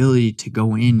the ability to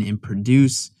go in and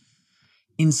produce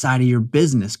inside of your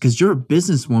business. Because you're a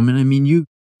businesswoman. I mean, you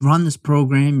run this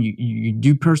program, you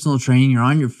do personal training, you're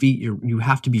on your feet, you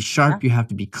have to be sharp, you have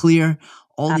to be clear,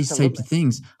 all these types of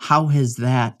things. How has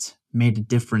that made a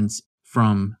difference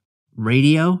from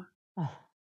radio?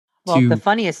 Well, the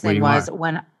funniest thing was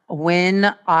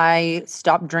when I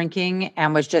stopped drinking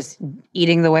and was just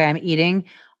eating the way I'm eating,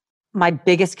 my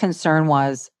biggest concern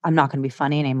was I'm not going to be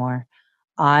funny anymore.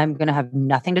 I'm going to have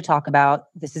nothing to talk about.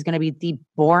 This is going to be the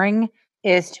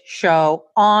boringest show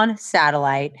on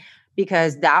satellite,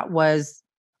 because that was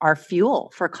our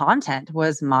fuel for content,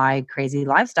 was my crazy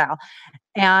lifestyle.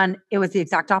 And it was the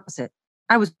exact opposite.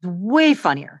 I was way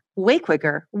funnier, way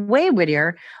quicker, way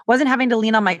wittier, wasn't having to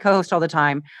lean on my co-host all the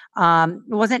time,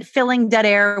 wasn't filling dead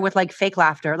air with like fake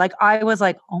laughter. Like I was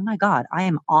like, oh my God, I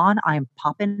am on, I am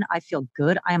popping, I feel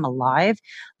good, I am alive.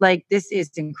 Like this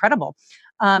is incredible.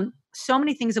 So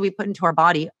many things that we put into our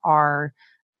body are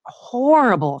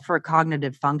horrible for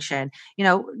cognitive function. You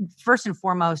know, first and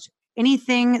foremost,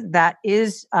 anything that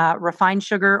is refined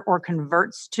sugar or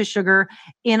converts to sugar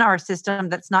in our system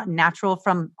that's not natural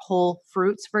from whole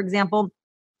fruits, for example,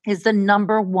 is the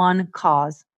number one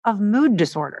cause of mood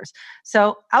disorders.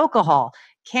 So alcohol,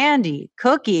 candy,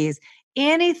 cookies,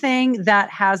 anything that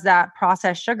has that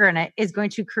processed sugar in it is going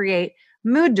to create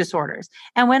mood disorders.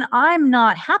 And when I'm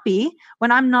not happy,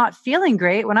 when I'm not feeling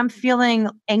great, when I'm feeling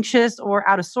anxious or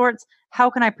out of sorts, how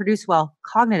can I produce well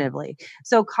cognitively?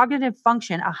 So cognitive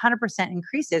function 100%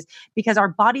 increases because our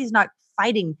body's not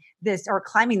fighting this or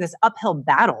climbing this uphill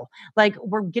battle. Like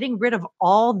we're getting rid of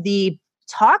all the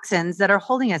toxins that are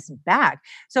holding us back.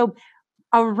 So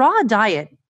a raw diet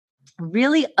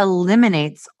really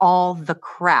eliminates all the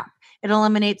crap. It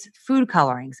eliminates food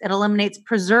colorings. It eliminates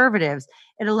preservatives.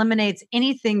 It eliminates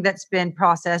anything that's been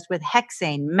processed with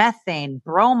hexane, methane,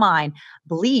 bromine,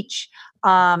 bleach,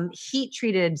 heat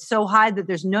treated so high that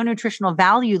there's no nutritional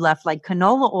value left, like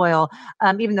canola oil.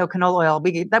 Even though canola oil,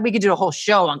 we could do a whole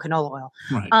show on canola oil.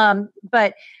 Right.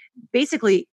 But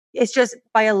basically, It's just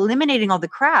by eliminating all the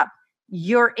crap,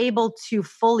 you're able to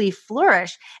fully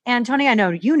flourish. And Tony, I know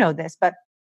you know this, but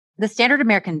the standard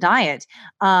American diet,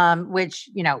 which,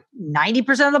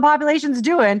 90% of the population's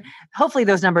doing, hopefully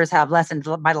those numbers have lessened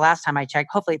by the last time I checked.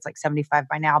 Hopefully it's like 75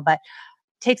 by now, but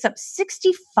takes up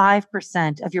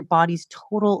 65% of your body's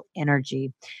total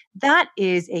energy. That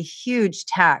is a huge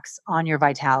tax on your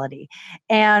vitality.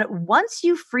 And once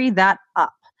you free that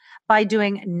up, by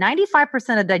doing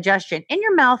 95% of digestion in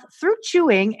your mouth through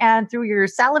chewing and through your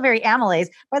salivary amylase,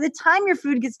 by the time your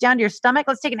food gets down to your stomach,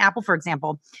 let's take an apple, for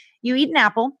example. You eat an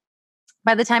apple.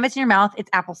 By the time it's in your mouth,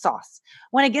 it's applesauce.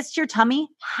 When it gets to your tummy,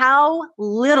 how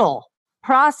little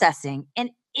processing and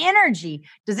energy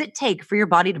does it take for your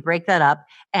body to break that up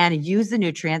and use the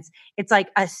nutrients?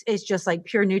 It's just like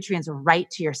pure nutrients right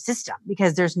to your system,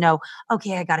 because there's no,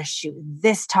 okay, I got to shoot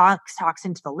this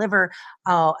toxin to the liver.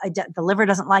 Oh, the liver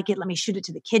doesn't like it. Let me shoot it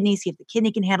to the kidney, see if the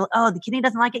kidney can handle it. Oh, the kidney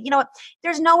doesn't like it. You know what?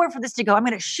 There's nowhere for this to go. I'm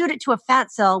going to shoot it to a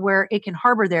fat cell where it can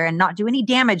harbor there and not do any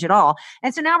damage at all.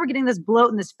 And so now we're getting this bloat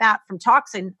and this fat from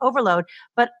toxin overload.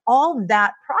 But all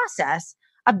that process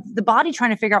of the body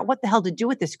trying to figure out what the hell to do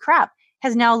with this crap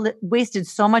has now wasted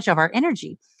so much of our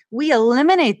energy. We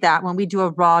eliminate that when we do a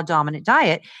raw dominant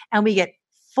diet, and we get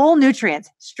full nutrients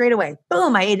straight away.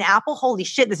 Boom, I ate an apple. Holy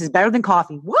shit, this is better than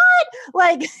coffee. What?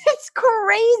 Like, it's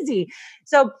crazy.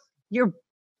 So your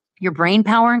brain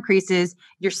power increases.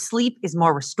 Your sleep is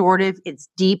more restorative. It's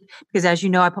deep, because as you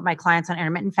know, I put my clients on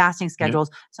intermittent fasting schedules.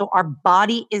 Yep. So our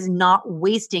body is not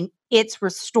wasting its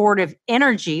restorative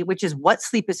energy, which is what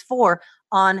sleep is for,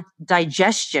 on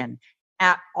digestion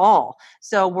at all.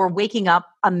 So we're waking up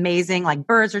amazing, like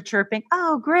birds are chirping.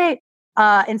 Oh, great.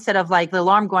 Instead of like the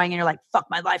alarm going and you're like, fuck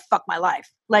my life, fuck my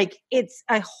life. Like it's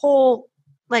a whole,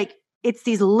 like it's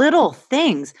these little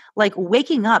things, like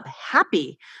waking up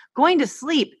happy, going to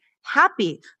sleep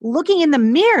happy, looking in the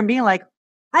mirror and being like,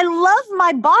 I love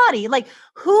my body. Like,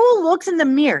 who looks in the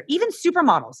mirror? Even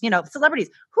supermodels,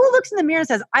 celebrities, who looks in the mirror and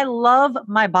says, I love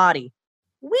my body?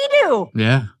 We do.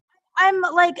 Yeah. I'm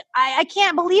like, I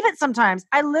can't believe it sometimes.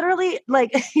 I literally,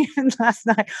 like, even last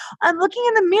night, I'm looking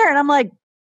in the mirror and I'm like,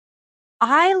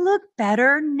 I look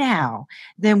better now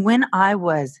than when I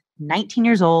was 19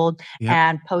 years old. Yep.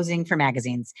 And posing for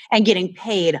magazines and getting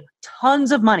paid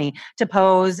tons of money to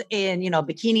pose in,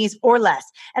 bikinis or less.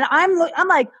 And I'm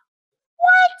like,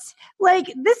 what?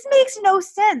 Like, this makes no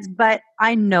sense, but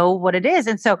I know what it is.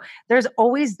 And so there's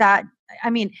always that.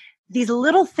 I mean, these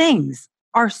little things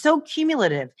are so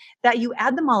cumulative that you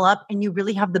add them all up and you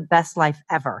really have the best life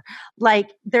ever.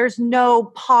 Like, there's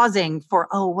no pausing for,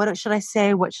 oh, what should I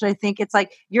say? What should I think? It's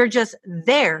like, you're just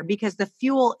there because the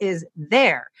fuel is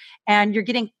there and you're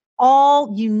getting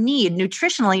all you need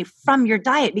nutritionally from your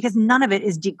diet, because none of it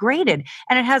is degraded.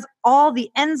 And it has all the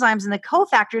enzymes and the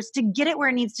cofactors to get it where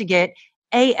it needs to get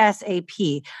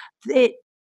ASAP. It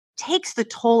takes the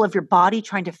toll of your body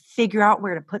trying to figure out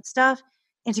where to put stuff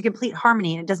into complete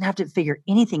harmony, and it doesn't have to figure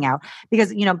anything out.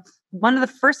 Because, one of the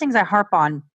first things I harp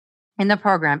on in the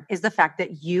program is the fact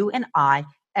that you and I,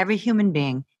 every human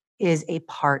being, is a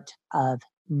part of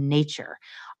nature.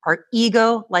 Our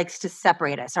ego likes to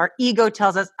separate us. Our ego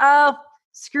tells us, oh,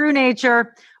 screw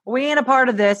nature. We ain't a part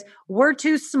of this. We're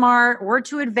too smart. We're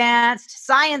too advanced.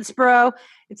 Science, bro.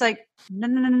 It's like,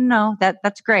 no.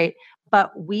 That's great.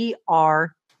 But we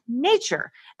are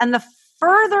nature. And the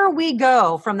further we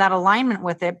go from that alignment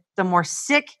with it, the more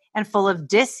sick and full of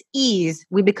dis-ease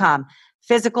we become.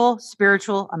 Physical,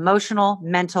 spiritual, emotional,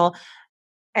 mental.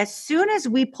 As soon as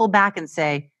we pull back and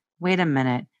say, wait a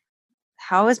minute,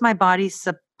 how is my body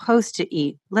supposed to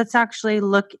eat? Let's actually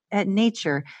look at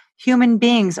nature. Human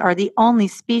beings are the only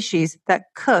species that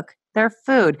cook their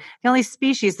food, the only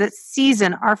species that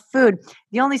season our food,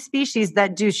 the only species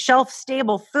that do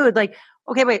shelf-stable food. Like,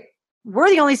 okay, wait,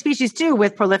 we're the only species too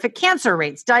with prolific cancer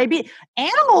rates, diabetes.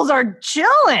 Animals are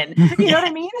chilling. You know what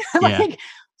I mean? Like,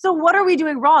 so what are we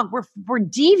doing wrong? We're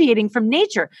deviating from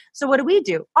nature. So what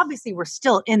do? Obviously, we're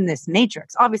still in this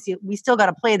matrix. Obviously, we still got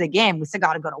to play the game. We still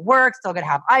got to go to work, still got to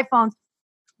have iPhones.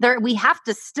 We have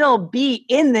to still be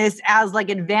in this as like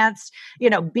advanced,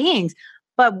 beings.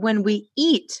 But when we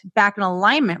eat back in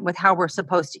alignment with how we're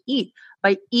supposed to eat,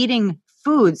 by eating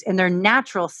foods in their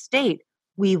natural state,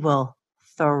 we will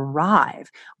thrive.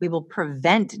 We will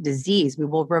prevent disease. We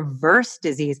will reverse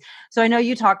disease. So I know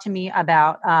you talked to me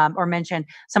about or mentioned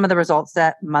some of the results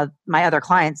that my other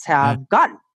clients have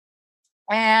gotten.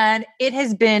 And it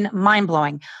has been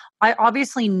mind-blowing. I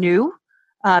obviously knew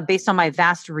based on my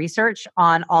vast research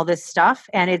on all this stuff,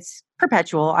 and it's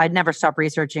perpetual. I'd never stop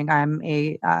researching.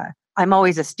 I'm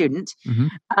always a student.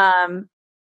 Mm-hmm.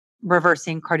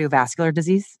 reversing cardiovascular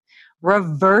disease,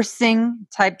 reversing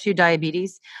type 2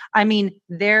 diabetes. I mean,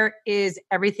 there is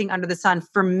everything under the sun.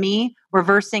 For me,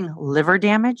 reversing liver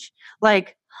damage,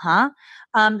 like,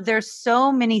 there's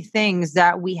so many things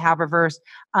that we have reversed.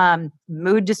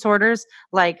 Mood disorders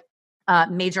like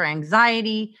major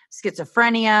anxiety,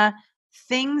 schizophrenia,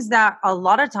 things that a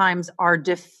lot of times are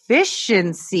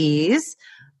deficiencies.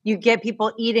 You get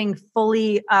people eating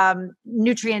fully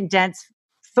nutrient dense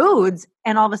foods,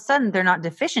 and all of a sudden they're not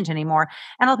deficient anymore.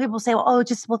 And a lot of people say, well,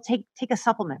 take a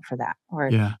supplement for that, or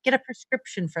get a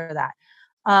prescription for that.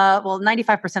 Well,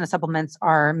 95% of supplements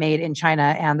are made in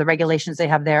China, and the regulations they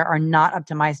have there are not up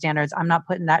to my standards. I'm not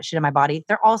putting that shit in my body.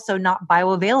 They're also not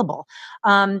bioavailable.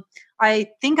 I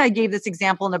think I gave this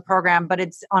example in the program, but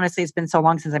it's been so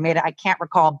long since I made it, I can't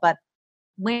recall. But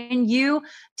when you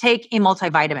take a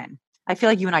multivitamin, I feel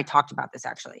like you and I talked about this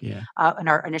actually in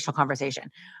our initial conversation.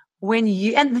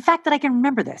 And the fact that I can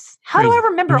remember this, how do I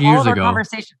remember all of our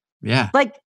conversations? Yeah.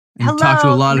 Like, and you talked to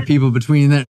a lot of people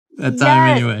between that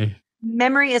time anyway.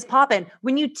 Memory is popping.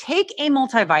 When you take a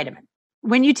multivitamin,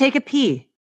 when you take a pee,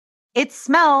 it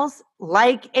smells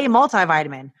like a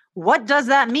multivitamin. What does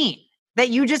that mean? That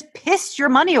you just pissed your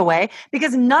money away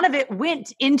because none of it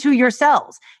went into your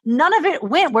cells. None of it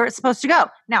went where it's supposed to go.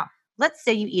 Now, let's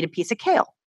say you eat a piece of kale.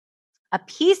 A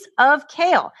piece of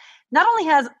kale not only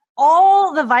has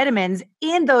all the vitamins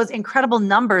in those incredible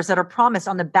numbers that are promised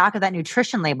on the back of that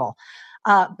nutrition label,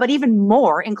 but even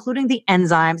more, including the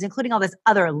enzymes, including all this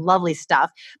other lovely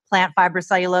stuff, plant fiber,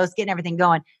 cellulose, getting everything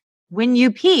going. When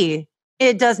you pee,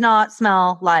 it does not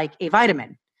smell like a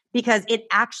vitamin because it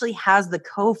actually has the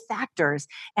cofactors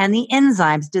and the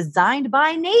enzymes designed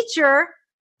by nature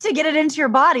to get it into your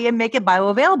body and make it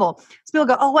bioavailable. So people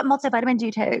go, oh, what multivitamin do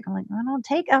you take? I'm like, I don't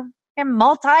take a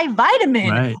multivitamin.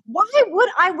 Right. Why would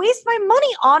I waste my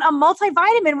money on a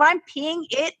multivitamin when I'm peeing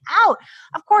it out?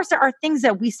 Of course, there are things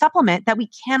that we supplement that we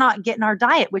cannot get in our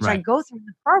diet, which I go through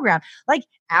the program, like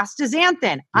astaxanthin.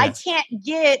 Yes. I can't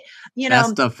get, that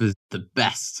stuff is the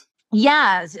best.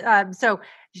 Yeah. So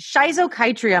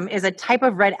schizochytrium is a type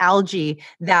of red algae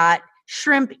that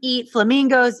shrimp eat,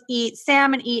 flamingos eat,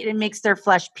 salmon eat, and makes their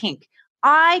flesh pink.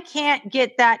 I can't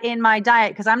get that in my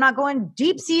diet because I'm not going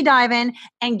deep sea diving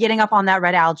and getting up on that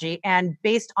red algae. And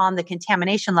based on the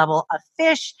contamination level of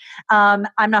fish, I'm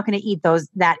not going to eat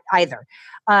that either.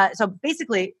 So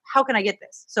basically, how can I get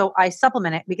this? So I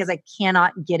supplement it because I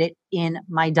cannot get it in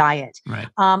my diet. Right.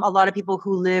 A lot of people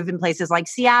who live in places like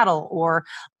Seattle or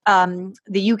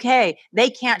the UK, they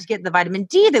can't get the vitamin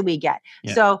D that we get.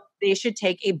 Yeah. So they should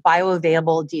take a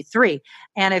bioavailable D3.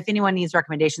 And if anyone needs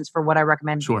recommendations for what I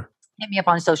recommend, sure, hit me up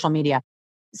on social media.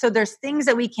 So there's things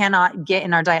that we cannot get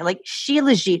in our diet, like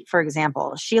shilajit, for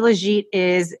example. Shilajit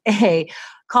is a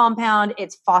compound.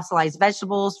 It's fossilized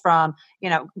vegetables from,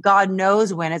 God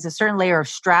knows when. It's a certain layer of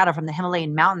strata from the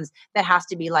Himalayan mountains that has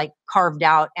to be like carved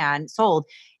out and sold.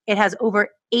 It has over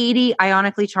 80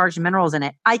 ionically charged minerals in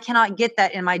it. I cannot get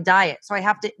that in my diet. So I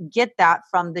have to get that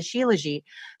from the shilajit.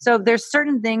 So there's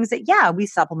certain things that, we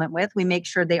supplement with. We make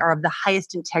sure they are of the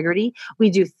highest integrity. We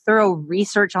do thorough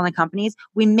research on the companies.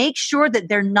 We make sure that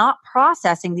they're not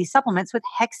processing these supplements with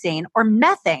hexane or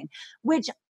methane, which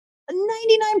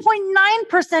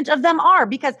 99.9% of them are,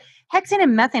 because hexane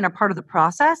and methane are part of the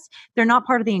process. They're not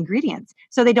part of the ingredients.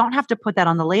 So they don't have to put that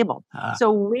on the label.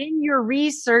 So when you're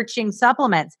researching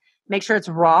supplements, make sure it's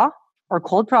raw or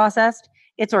cold processed,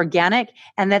 it's organic,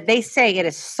 and that they say it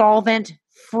is solvent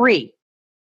free.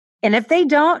 And if they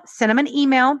don't, send them an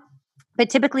email. But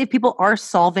typically, if people are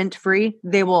solvent free,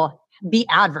 they will be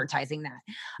advertising that.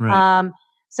 Right.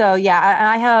 So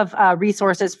I have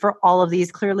resources for all of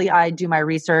these. Clearly, I do my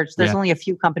research. There's only a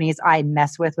few companies I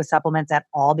mess with supplements at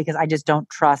all because I just don't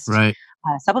trust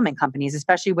supplement companies,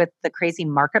 especially with the crazy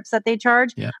markups that they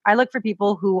charge. Yeah. I look for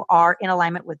people who are in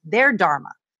alignment with their dharma,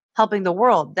 helping the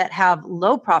world, that have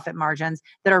low profit margins,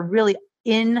 that are really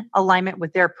in alignment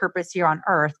with their purpose here on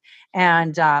earth.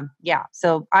 And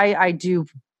so I do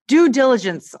due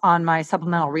diligence on my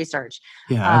supplemental research.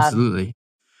 Yeah, absolutely.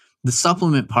 The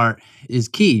supplement part is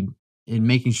key in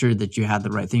making sure that you have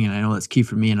the right thing. And I know that's key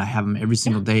for me, and I have them every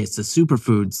single day. It's the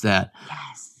superfoods that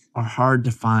are hard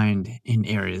to find in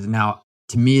areas. Now,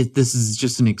 to me, this is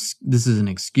just an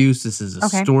excuse. This is a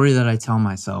story that I tell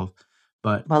myself.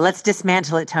 But let's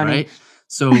dismantle it, Tony. Right?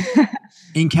 So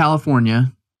in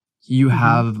California, you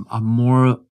have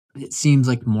it seems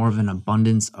like more of an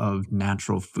abundance of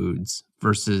natural foods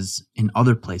versus in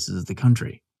other places of the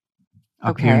country.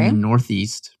 Up here in the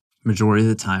Northeast, majority of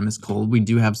the time is cold. We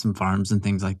do have some farms and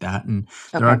things like that. And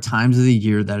there are times of the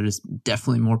year that it is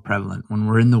definitely more prevalent. When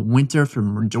we're in the winter, for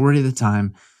majority of the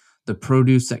time, the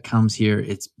produce that comes here,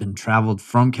 it's been traveled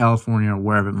from California or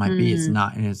wherever it might be. It's Mm.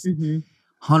 not, and it's Hmm.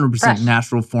 100% Fresh.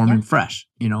 natural form Yeah. and fresh,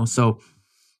 So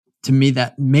to me,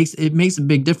 that makes a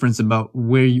big difference about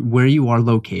where you are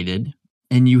located,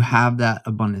 and you have that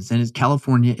abundance. And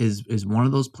California is one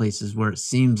of those places where it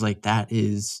seems like that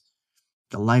is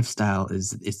the lifestyle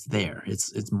it's there.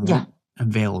 It's Yeah. more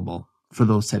available for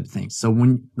those type of things. So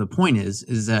when the point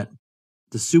is that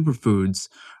the superfoods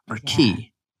are Yeah.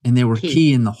 key, and they were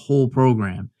key in the whole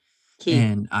program. Key.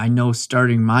 And I know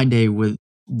starting my day with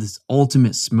this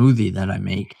ultimate smoothie that I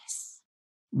make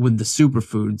with the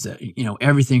superfoods,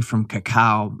 everything from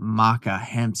cacao, maca,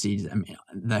 hemp seeds, I mean,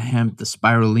 the hemp, the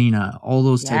spirulina, all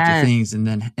those types of Yes. things.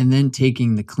 And then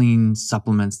taking the clean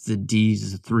supplements, the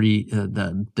D's,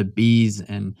 the B's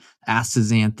and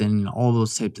astaxanthin, all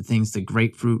those types of things, the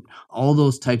grapefruit, all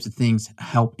those types of things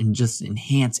help and just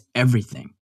enhance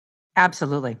everything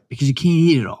Absolutely. because you can't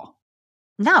eat it all.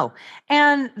 No.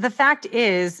 And the fact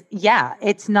is, yeah,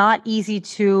 it's not easy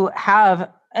to have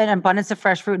an abundance of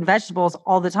fresh fruit and vegetables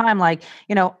all the time. Like,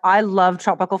 I love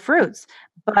tropical fruits,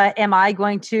 but am I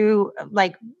going to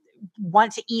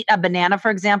want to eat a banana,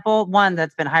 for example, one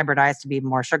that's been hybridized to be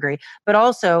more sugary, but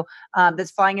also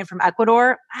that's flying in from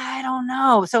Ecuador? I don't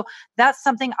know. So that's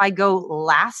something I go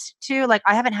last to. Like,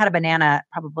 I haven't had a banana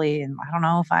probably in, I don't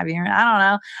know, 5 years.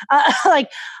 I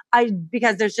don't know.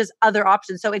 Because there's just other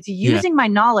options. So it's using my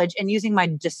knowledge and using my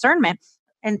discernment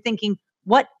and thinking,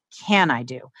 what can I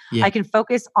do? Yeah. I can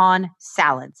focus on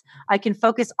salads. I can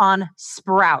focus on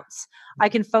sprouts. I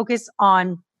can focus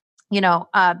on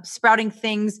sprouting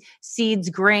things, seeds,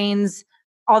 grains,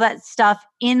 all that stuff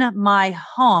in my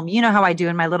home. You know how I do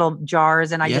in my little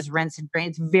jars, and I just rinse and drain.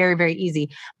 It's very, very easy.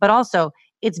 But also,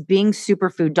 it's being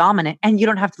superfood dominant, and you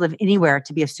don't have to live anywhere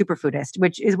to be a superfoodist,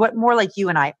 which is what more like you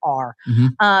and I are.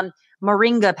 Mm-hmm.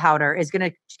 Moringa powder is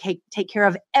going to take care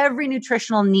of every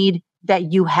nutritional need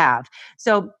that you have.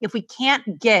 So if we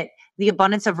can't get the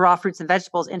abundance of raw fruits and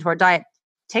vegetables into our diet,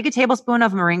 take a tablespoon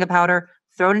of moringa powder,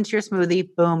 throw it into your smoothie,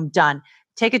 boom, done.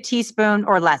 Take a teaspoon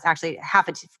or less, actually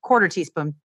quarter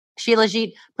teaspoon,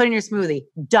 Shilajit, put in your smoothie,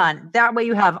 done. That way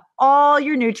you have all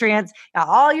your nutrients,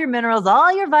 all your minerals,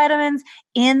 all your vitamins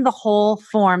in the whole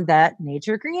form that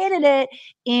nature created it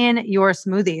in your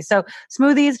smoothie. So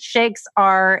smoothies, shakes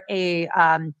are a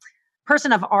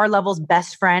person of our level's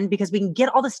best friend because we can get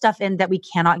all the stuff in that we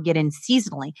cannot get in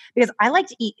seasonally. Because I like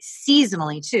to eat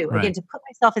seasonally too, again, to put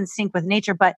myself in sync with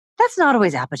nature, but that's not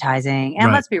always appetizing.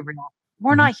 And let's be real,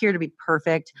 we're not here to be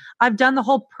perfect. I've done the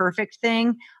whole perfect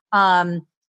thing.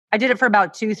 I did it for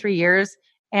about 2-3 years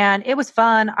and it was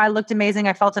fun. I looked amazing.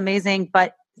 I felt amazing,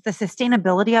 but the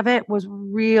sustainability of it was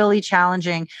really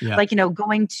challenging. Yeah. Like,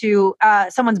 going to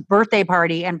someone's birthday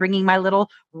party and bringing my little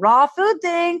raw food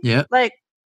thing. Yeah.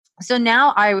 So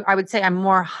now I would say I'm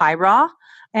more high raw.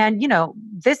 And,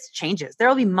 this changes. There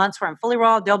will be months where I'm fully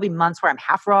raw. There'll be months where I'm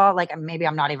half raw. Like maybe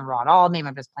I'm not even raw at all. Maybe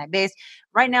I'm just plant-based.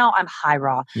 Right now I'm high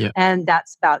raw. Yeah. And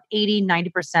that's about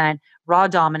 80-90% raw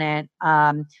dominant.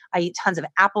 I eat tons of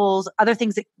apples, other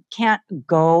things that can't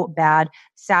go bad,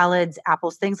 salads,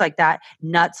 apples, things like that,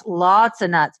 nuts, lots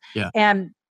of nuts. Yeah. And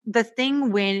the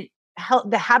thing when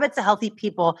the habits of healthy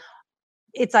people,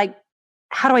 it's like,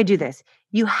 how do I do this?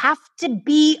 You have to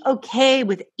be okay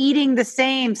with eating the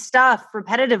same stuff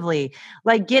repetitively.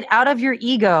 Like, get out of your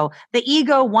ego. The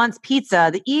ego wants pizza.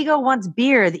 The ego wants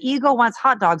beer. The ego wants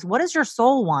hot dogs. What does your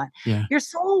soul want? Yeah. Your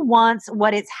soul wants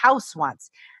what its house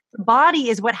wants. The body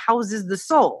is what houses the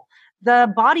soul.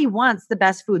 The body wants the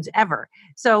best foods ever.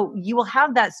 So you will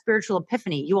have that spiritual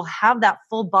epiphany. You will have that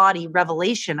full body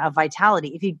revelation of vitality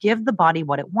if you give the body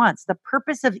what it wants. The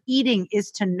purpose of eating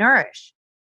is to nourish.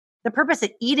 The purpose of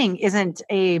eating isn't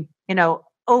a,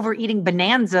 overeating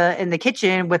bonanza in the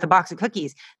kitchen with a box of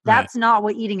cookies. That's not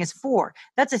what eating is for.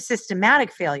 That's a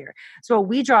systematic failure. So what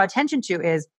we draw attention to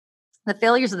is the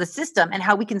failures of the system and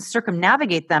how we can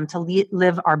circumnavigate them to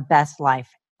live our best life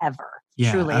ever.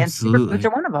 Yeah, truly. absolutely. And superfoods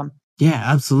are one of them. Yeah,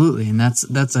 absolutely. And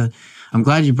I'm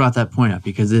glad you brought that point up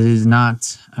because it is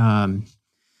not,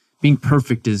 being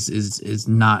perfect is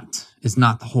not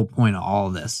the whole point of all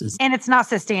of this. And it's not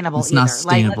sustainable it's either. Not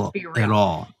sustainable let's be real. at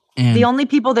all. And the only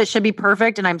people that should be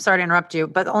perfect, and I'm sorry to interrupt you,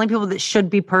 but the only people that should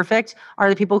be perfect are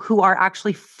the people who are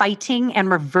actually fighting and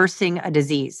reversing a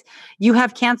disease. You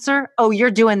have cancer. Oh,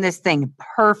 you're doing this thing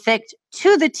perfect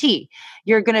to the T.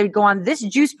 You're going to go on this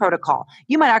juice protocol.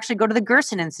 You might actually go to the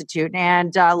Gerson Institute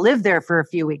and live there for a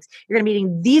few weeks. You're going to be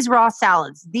eating these raw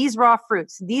salads, these raw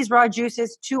fruits, these raw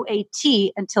juices to a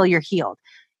T until you're healed.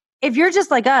 If you're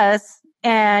just like us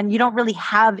and you don't really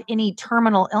have any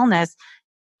terminal illness,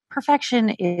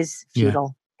 perfection is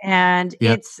futile. And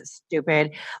Yep. it's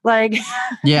stupid. Like,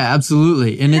 Yeah,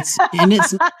 absolutely. And it's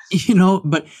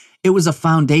but it was a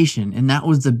foundation, and that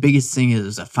was the biggest thing. It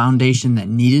was a foundation that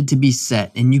needed to be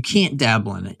set, and you can't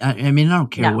dabble in it. I mean, I don't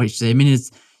care no, what you say. I mean,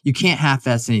 you can't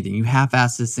half-ass anything. You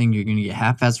half-ass this thing, you're going to get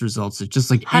half-ass results. It's just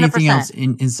like anything else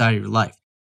 100%. inside of your life.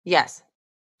 Yes.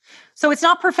 So it's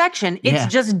not perfection. It's Yeah,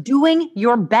 just doing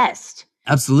your best.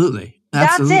 absolutely.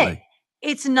 That's it. Absolutely.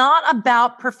 It's not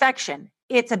about perfection.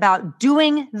 It's about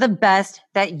doing the best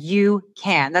that you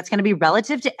can. That's going to be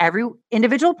relative to every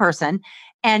individual person.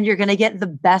 And you're going to get the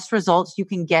best results you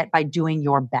can get by doing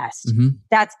your best. Hmm.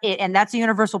 That's it. And that's a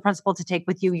universal principle to take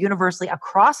with you universally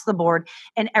across the board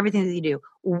in everything that you do: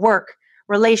 work,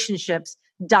 relationships,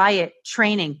 diet,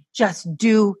 training. Just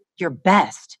do your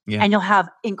best Yeah. and you'll have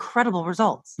incredible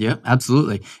results. Yep,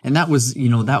 absolutely. And that was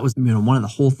one of the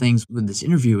whole things with this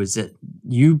interview is that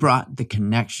you brought the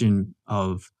connection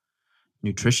of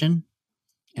nutrition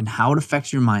and how it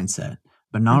affects your mindset,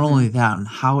 but not Mhm. only that, and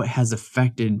how it has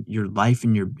affected your life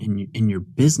and your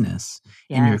business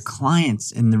and your Yes.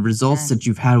 clients and the results Yes. that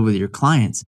you've had with your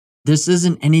clients. This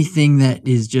isn't anything that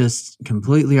is just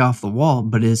completely off the wall,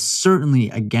 but is certainly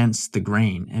against the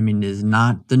grain. I mean, it is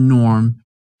not the norm,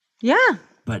 Yeah.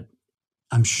 but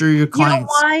I'm sure your You know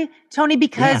clients, why, Tony? yeah.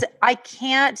 Because I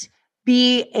can't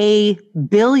be a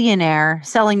billionaire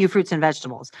selling you fruits and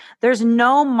vegetables. There's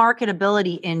no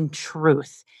marketability in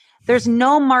truth. There's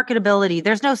no marketability.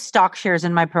 There's no stock shares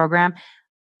in my program.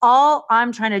 All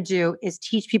I'm trying to do is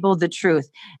teach people the truth.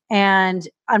 And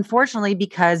unfortunately,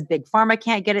 because Big Pharma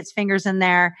can't get its fingers in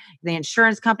there, the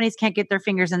insurance companies can't get their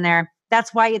fingers in there.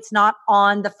 That's why it's not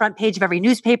on the front page of every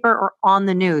newspaper or on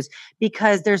the news,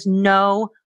 because there's no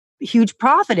huge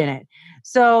profit in it.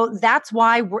 So that's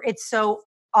why it's so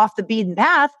off the beaten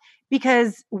path,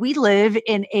 because we live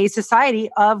in a society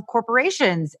of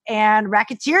corporations and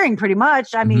racketeering pretty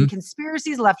much. I mean, Hmm.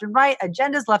 conspiracies left and right,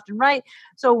 agendas left and right.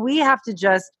 So we have to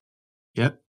just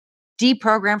Yep.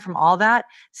 deprogram from all that,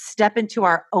 step into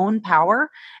our own power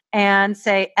and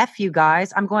say, F you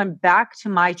guys, I'm going back to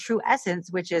my true essence,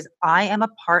 which is I am a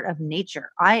part of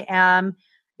nature. I am,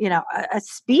 a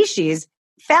species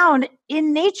found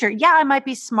in nature. Yeah, I might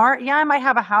be smart. Yeah, I might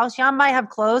have a house. Yeah, I might have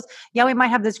clothes. Yeah, we might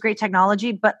have this great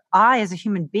technology, but I, as a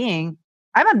human being,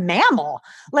 I'm a mammal.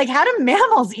 Like, how do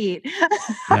mammals eat?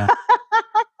 Yeah.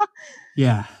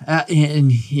 Yeah.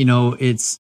 And,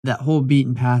 it's that whole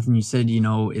beaten path. And you said,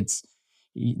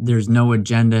 there's no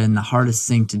agenda. And the hardest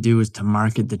thing to do is to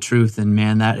market the truth. And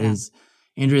man, Yeah.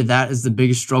 Andrea, that is the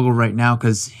biggest struggle right now.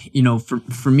 Cause,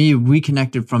 for me, we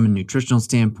connected from a nutritional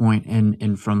standpoint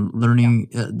and from learning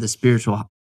the spiritual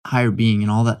higher being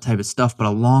and all that type of stuff. But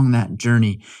along that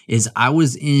journey is I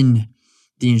was in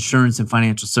the insurance and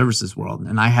financial services world.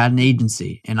 And I had an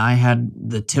agency and I had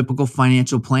the typical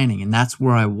financial planning, and that's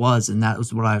where I was. And that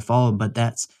was what I followed. But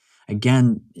that's,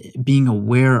 again, being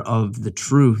aware of the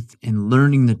truth and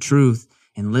learning the truth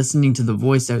and listening to the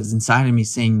voice that was inside of me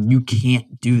saying, you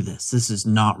can't do this. This is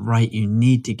not right. You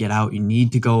need to get out. You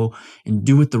need to go and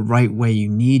do it the right way. You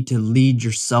need to lead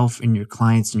yourself and your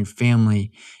clients and your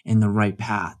family in the right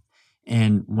path.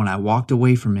 And when I walked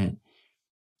away from it,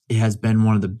 it has been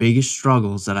one of the biggest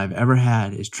struggles that I've ever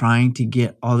had, is trying to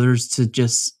get others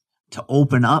to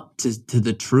open up to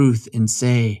the truth and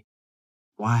say,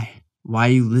 why are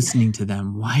you listening to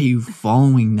them? Why are you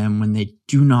following them when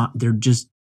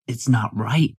it's not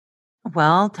right.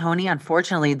 Well, Tony,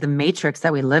 unfortunately, the matrix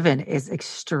that we live in is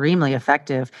extremely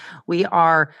effective. We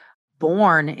are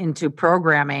born into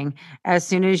programming. As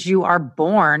soon as you are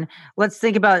born, let's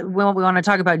think about, when we want to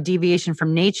talk about deviation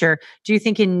from nature. Do you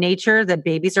think in nature that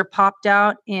babies are popped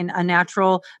out in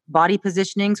unnatural body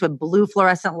positionings with blue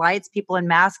fluorescent lights, people in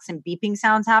masks and beeping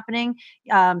sounds happening?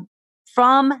 Um,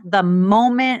 from the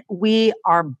moment we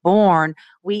are born,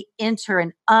 we enter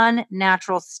an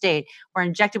unnatural state. We're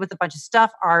injected with a bunch of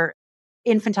stuff. Our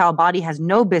infantile body has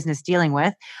no business dealing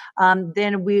with.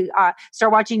 Then we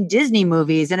start watching Disney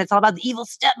movies, and it's all about the evil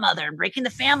stepmother and breaking the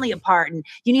family apart, and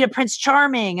you need a Prince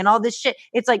Charming and all this shit.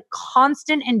 It's like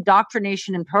constant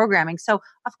indoctrination and programming. So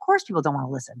of course people don't want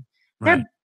to listen. Right. They're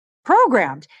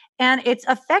programmed, and it's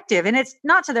effective, and it's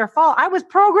not to their fault. I was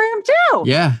programmed too.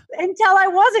 Yeah. Until I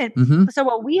wasn't. Mm-hmm. So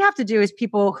what we have to do as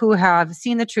people who have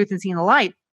seen the truth and seen the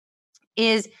light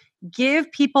is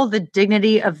give people the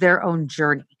dignity of their own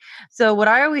journey. So what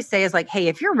I always say is like, hey,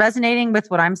 if you're resonating with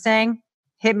what I'm saying,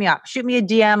 hit me up, shoot me a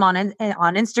DM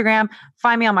on Instagram,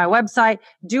 find me on my website,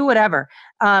 do whatever.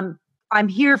 I'm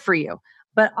here for you,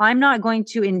 but I'm not going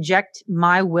to inject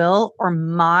my will or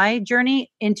my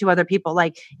journey into other people.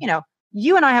 Like,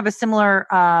 you and I have a similar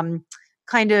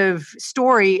kind of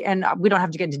story, and we don't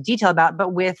have to get into detail about,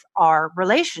 but with our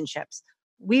relationships,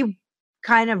 we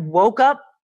kind of woke up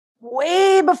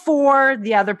way before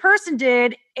the other person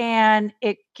did, and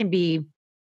it can be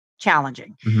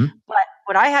challenging. Mm-hmm. But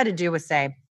what I had to do was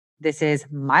say, this is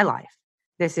my life.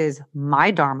 This is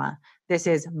my dharma. This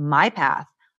is my path.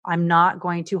 I'm not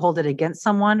going to hold it against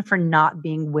someone for not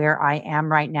being where I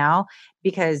am right now,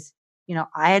 because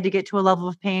I had to get to a level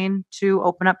of pain to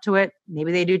open up to it.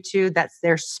 Maybe they do too. That's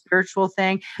their spiritual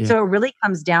thing. Yeah. So it really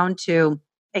comes down to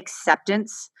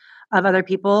acceptance of other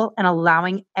people and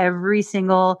allowing every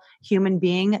single human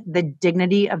being the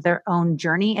dignity of their own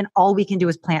journey. And all we can do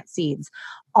is plant seeds.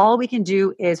 All we can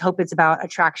do is hope it's about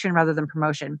attraction rather than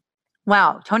promotion.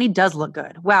 Wow, Tony does look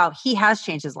good. Wow, he has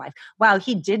changed his life. Wow,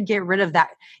 he did get rid of that,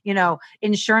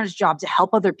 insurance job to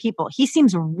help other people. He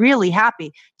seems really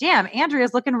happy. Damn,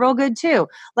 Andrea's looking real good too.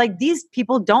 Like, these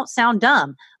people don't sound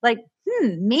dumb. Like,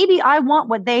 maybe I want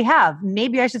what they have.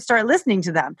 Maybe I should start listening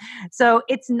to them. So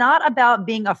it's not about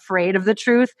being afraid of the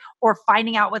truth or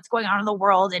finding out what's going on in the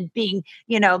world and being,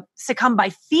 succumb by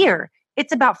fear.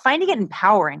 It's about finding it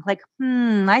empowering. Like,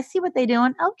 I see what they're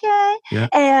doing. Okay. Yeah.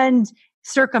 And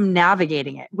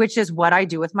circumnavigating it, which is what I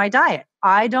do with my diet.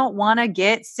 I don't want to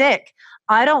get sick.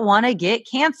 I don't want to get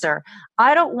cancer.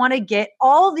 I don't want to get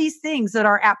all these things that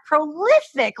are at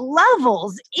prolific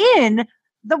levels in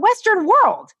the Western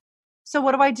world. So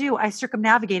what do? I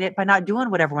circumnavigate it by not doing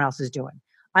what everyone else is doing.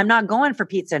 I'm not going for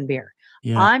pizza and beer.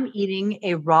 Yeah. I'm eating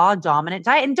a raw dominant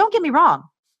diet. And don't get me wrong,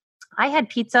 I had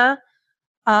pizza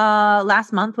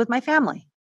last month with my family.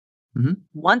 Mm-hmm.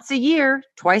 Once a year,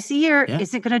 twice a year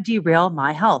isn't going to derail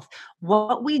my health.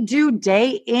 What we do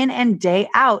day in and day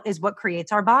out is what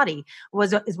creates our body,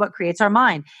 is what creates our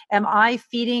mind. Am I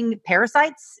feeding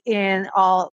parasites in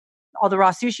all the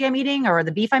raw sushi I'm eating or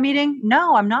the beef I'm eating?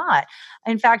 No, I'm not.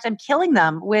 In fact, I'm killing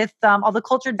them with all the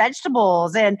cultured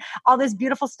vegetables and all this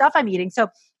beautiful stuff I'm eating. So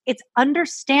it's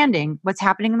understanding what's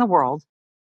happening in the world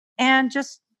and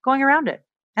just going around it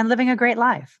and living a great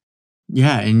life.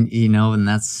 Yeah. And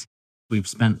that's, we've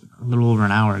spent a little over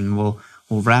an hour, and we'll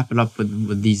wrap it up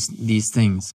with these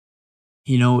things.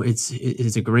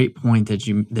 It's a great point that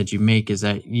you make, is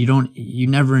that you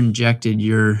never injected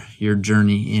your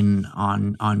journey in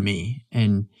on me,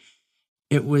 and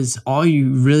it was all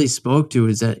you really spoke to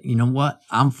is that, what,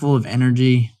 I'm full of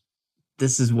energy.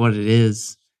 This is what it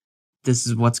is. This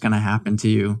is what's going to happen to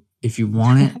you. If you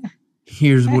want it,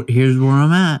 here's where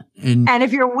I'm at. And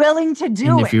if you're willing to do it.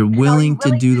 And if you're willing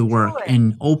to do the work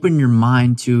and open your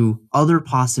mind to other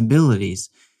possibilities.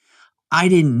 I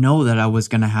didn't know that I was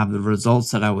going to have the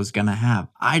results that I was going to have.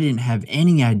 I didn't have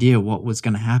any idea what was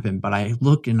going to happen, but I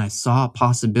looked and I saw a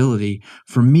possibility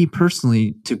for me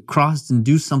personally to cross and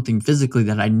do something physically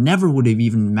that I never would have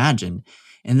even imagined.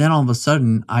 And then all of a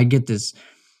sudden I get this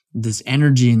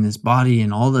energy in this body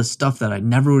and all this stuff that I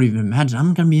never would even imagine.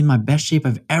 I'm going to be in my best shape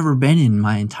I've ever been in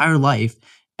my entire life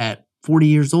at 40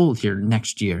 years old here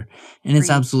next year. And it's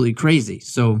absolutely crazy.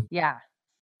 So yeah.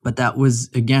 But that was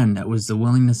the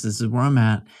willingness. This is where I'm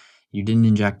at. You didn't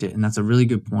inject it. And that's a really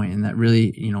good point. And that really,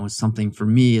 is something for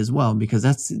me as well, because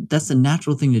that's a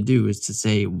natural thing to do, is to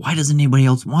say, why doesn't anybody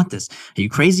else want this? Are you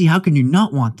crazy? How can you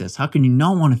not want this? How can you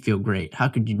not want to feel great? How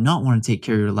could you not want to take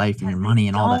care of your life and your money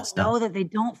and all that stuff? Know that they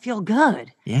don't feel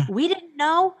good. Yeah. We didn't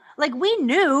know. Like, we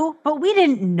knew, but we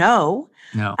didn't know.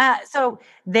 No. So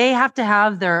they have to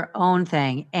have their own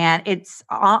thing. And it's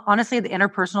honestly, the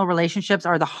interpersonal relationships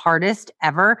are the hardest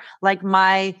ever. Like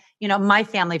my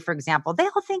family, for example, they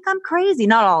all think I'm crazy.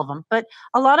 Not all of them, but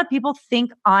a lot of people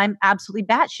think I'm absolutely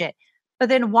batshit. But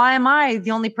then why am I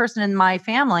the only person in my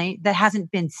family that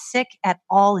hasn't been sick at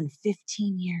all in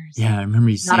 15 years? Yeah, I remember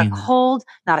you saying that. Not a cold,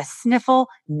 not a sniffle,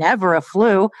 never a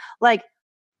flu. Like,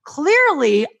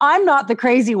 clearly, I'm not the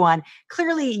crazy one.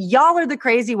 Clearly, y'all are the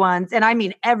crazy ones. And I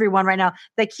mean everyone right now,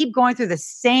 that keep going through the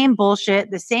same bullshit,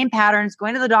 the same patterns,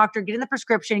 going to the doctor, getting a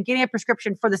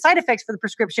prescription for the side effects for the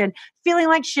prescription, feeling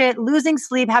like shit, losing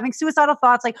sleep, having suicidal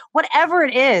thoughts, like whatever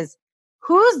it is.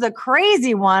 Who's the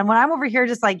crazy one when I'm over here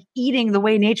just like eating the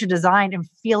way nature designed and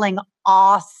feeling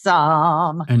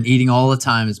awesome? And eating all the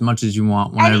time, as much as you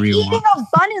want, whenever you want. And eating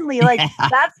abundantly. Like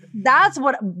that's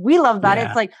what we love about it.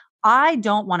 It's like, I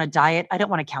don't want to diet. I don't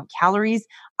want to count calories.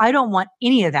 I don't want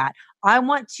any of that. I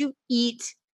want to eat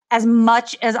as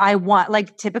much as I want.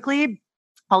 Like, typically,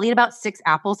 I'll eat about 6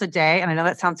 apples a day. And I know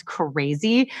that sounds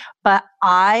crazy, but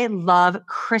I love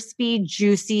crispy,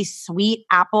 juicy, sweet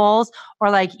apples. Or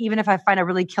like, even if I find a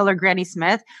really killer Granny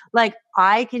Smith, like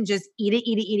I can just eat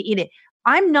it.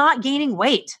 I'm not gaining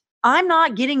weight. I'm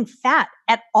not getting fat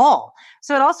at all.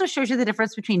 So it also shows you the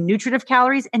difference between nutritive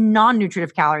calories and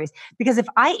non-nutritive calories. Because if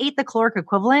I ate the caloric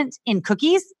equivalent in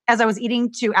cookies as I was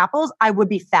eating 2 apples, I would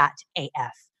be fat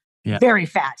AF. Yeah. Very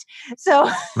fat. So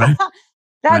right.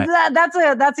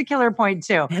 That's a killer point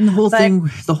too. And the whole thing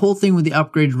with the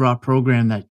Upgraded Raw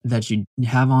program that you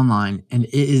have online, and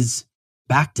it is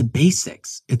back to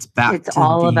basics. It's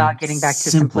all about getting back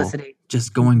to simplicity.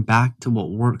 Just going back to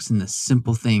what works in the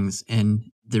simple things,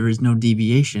 and there is no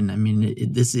deviation. I mean,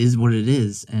 this is what it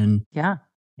is. And yeah,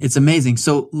 it's amazing.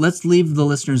 So let's leave the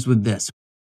listeners with this.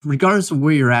 Regardless of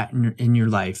where you're at in your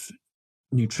life,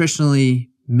 nutritionally,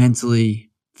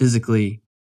 mentally, physically,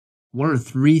 what are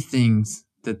 3 things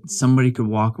that somebody could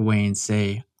walk away and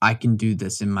say, I can do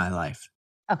this in my life?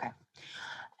 Okay.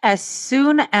 As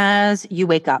soon as you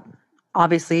wake up,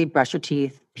 obviously brush your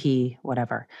teeth, pee,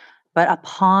 whatever. But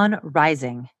upon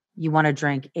rising, you want to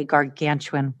drink a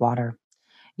gargantuan water.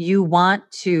 You want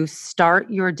to start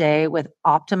your day with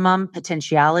optimum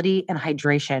potentiality and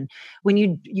hydration. When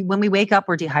we wake up,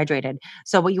 we're dehydrated.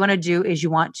 So what you want to do is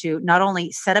you want to not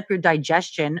only set up your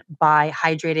digestion by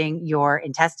hydrating your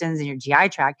intestines and your GI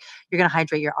tract, you're going to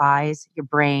hydrate your eyes, your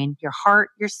brain, your heart,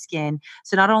 your skin.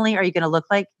 So not only are you going to look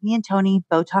like me and Tony,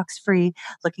 Botox free,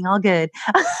 looking all good,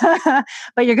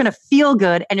 but you're going to feel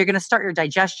good and you're going to start your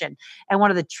digestion. And one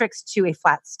of the tricks to a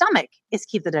flat stomach is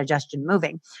keep the digestion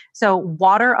moving. So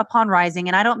water upon rising,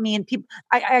 and I don't mean people,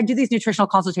 I do these nutritional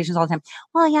consultations all the time.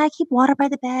 Well, yeah, I keep water by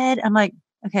the bed. I'm like,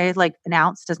 okay, like an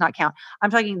ounce does not count. I'm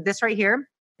talking this right here.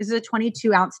 This is a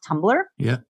 22 ounce tumbler.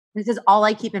 Yeah. This is all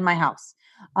I keep in my house.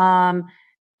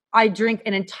 I drink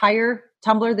an entire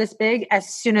tumbler this big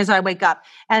as soon as I wake up.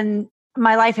 And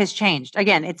my life has changed.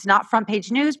 Again, it's not front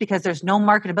page news because there's no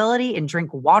marketability in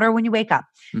drink water when you wake up.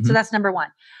 Mm-hmm. So that's number 1.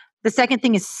 The second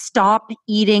thing is stop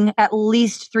eating at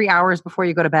least 3 hours before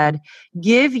you go to bed.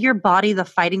 Give your body the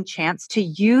fighting chance to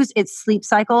use its sleep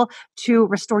cycle to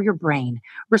restore your brain,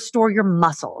 restore your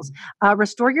muscles,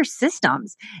 restore your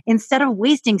systems, instead of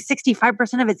wasting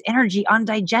 65% of its energy on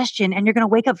digestion and you're going to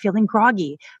wake up feeling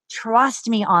groggy. Trust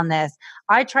me on this.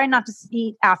 I try not to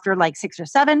eat after like 6 or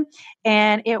 7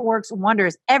 and it works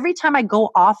wonders. Every time I go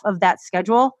off of that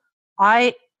schedule,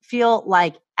 I feel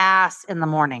like ass in the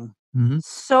morning. Mm-hmm.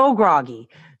 So groggy,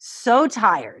 so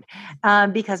tired,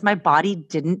 because my body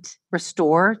didn't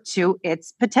restore to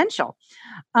its potential.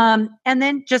 And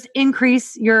then just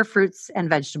increase your fruits and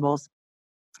vegetables.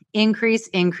 Increase.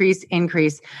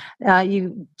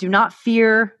 You do not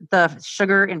fear the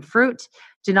sugar in fruit.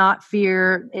 Do not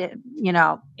fear,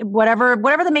 whatever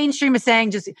the mainstream is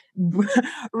saying, just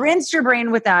rinse your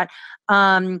brain with that.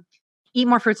 Eat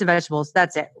more fruits and vegetables.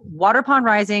 That's it. Water upon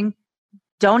rising.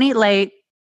 Don't eat late.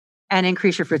 And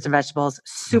increase your fruits and vegetables.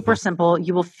 Super simple.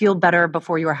 You will feel better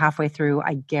before you are halfway through.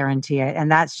 I guarantee it. And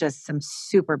that's just some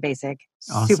super basic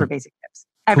tips.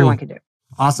 Everyone can do.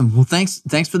 Awesome. Well, thanks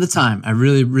for the time. I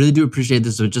really, really do appreciate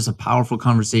this. It was just a powerful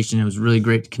conversation. It was really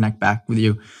great to connect back with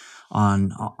you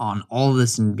on all of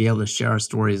this and be able to share our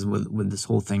stories with this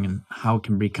whole thing and how it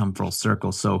can become full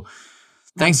circle. So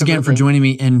thanks again for joining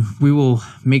me, and we will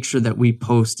make sure that we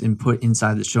post and put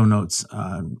inside the show notes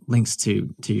links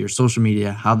to your social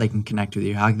media, how they can connect with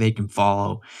you, how they can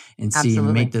follow and see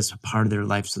and make this a part of their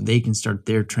life so they can start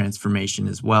their transformation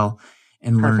as well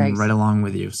and learn right along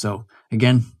with you. So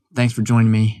again, thanks for joining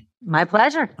me. My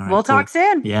pleasure. Right, we'll talk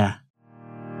soon. Yeah.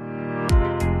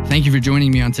 Thank you for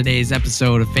joining me on today's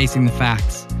episode of Facing the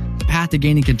Facts, the path to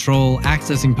gaining control,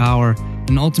 accessing power,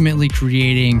 and ultimately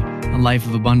creating a life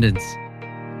of abundance.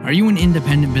 Are you an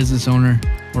independent business owner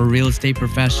or a real estate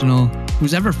professional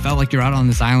who's ever felt like you're out on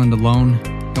this island alone,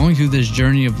 going through this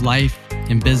journey of life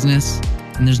and business,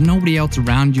 and there's nobody else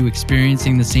around you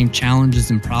experiencing the same challenges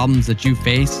and problems that you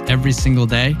face every single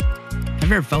day? Have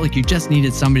you ever felt like you just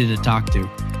needed somebody to talk to?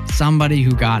 Somebody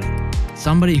who got it.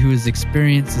 Somebody who has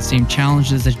experienced the same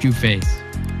challenges that you face.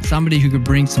 Somebody who could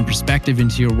bring some perspective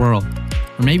into your world.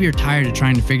 Or maybe you're tired of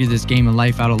trying to figure this game of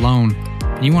life out alone,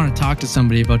 and you want to talk to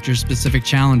somebody about your specific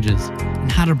challenges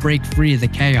and how to break free of the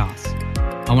chaos.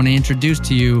 I want to introduce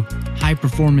to you high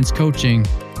performance coaching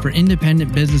for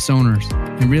independent business owners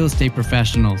and real estate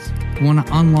professionals who want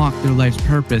to unlock their life's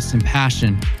purpose and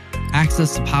passion,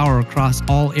 access the power across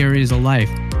all areas of life,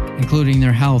 including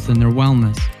their health and their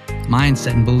wellness,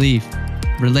 mindset and belief,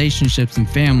 relationships and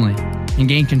family, and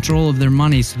gain control of their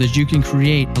money so that you can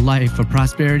create a life of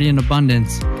prosperity and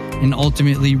abundance and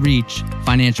ultimately reach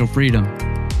financial freedom.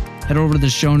 Head over to the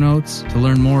show notes to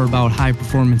learn more about high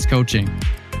performance coaching.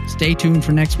 Stay tuned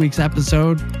for next week's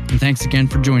episode, and thanks again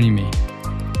for joining me.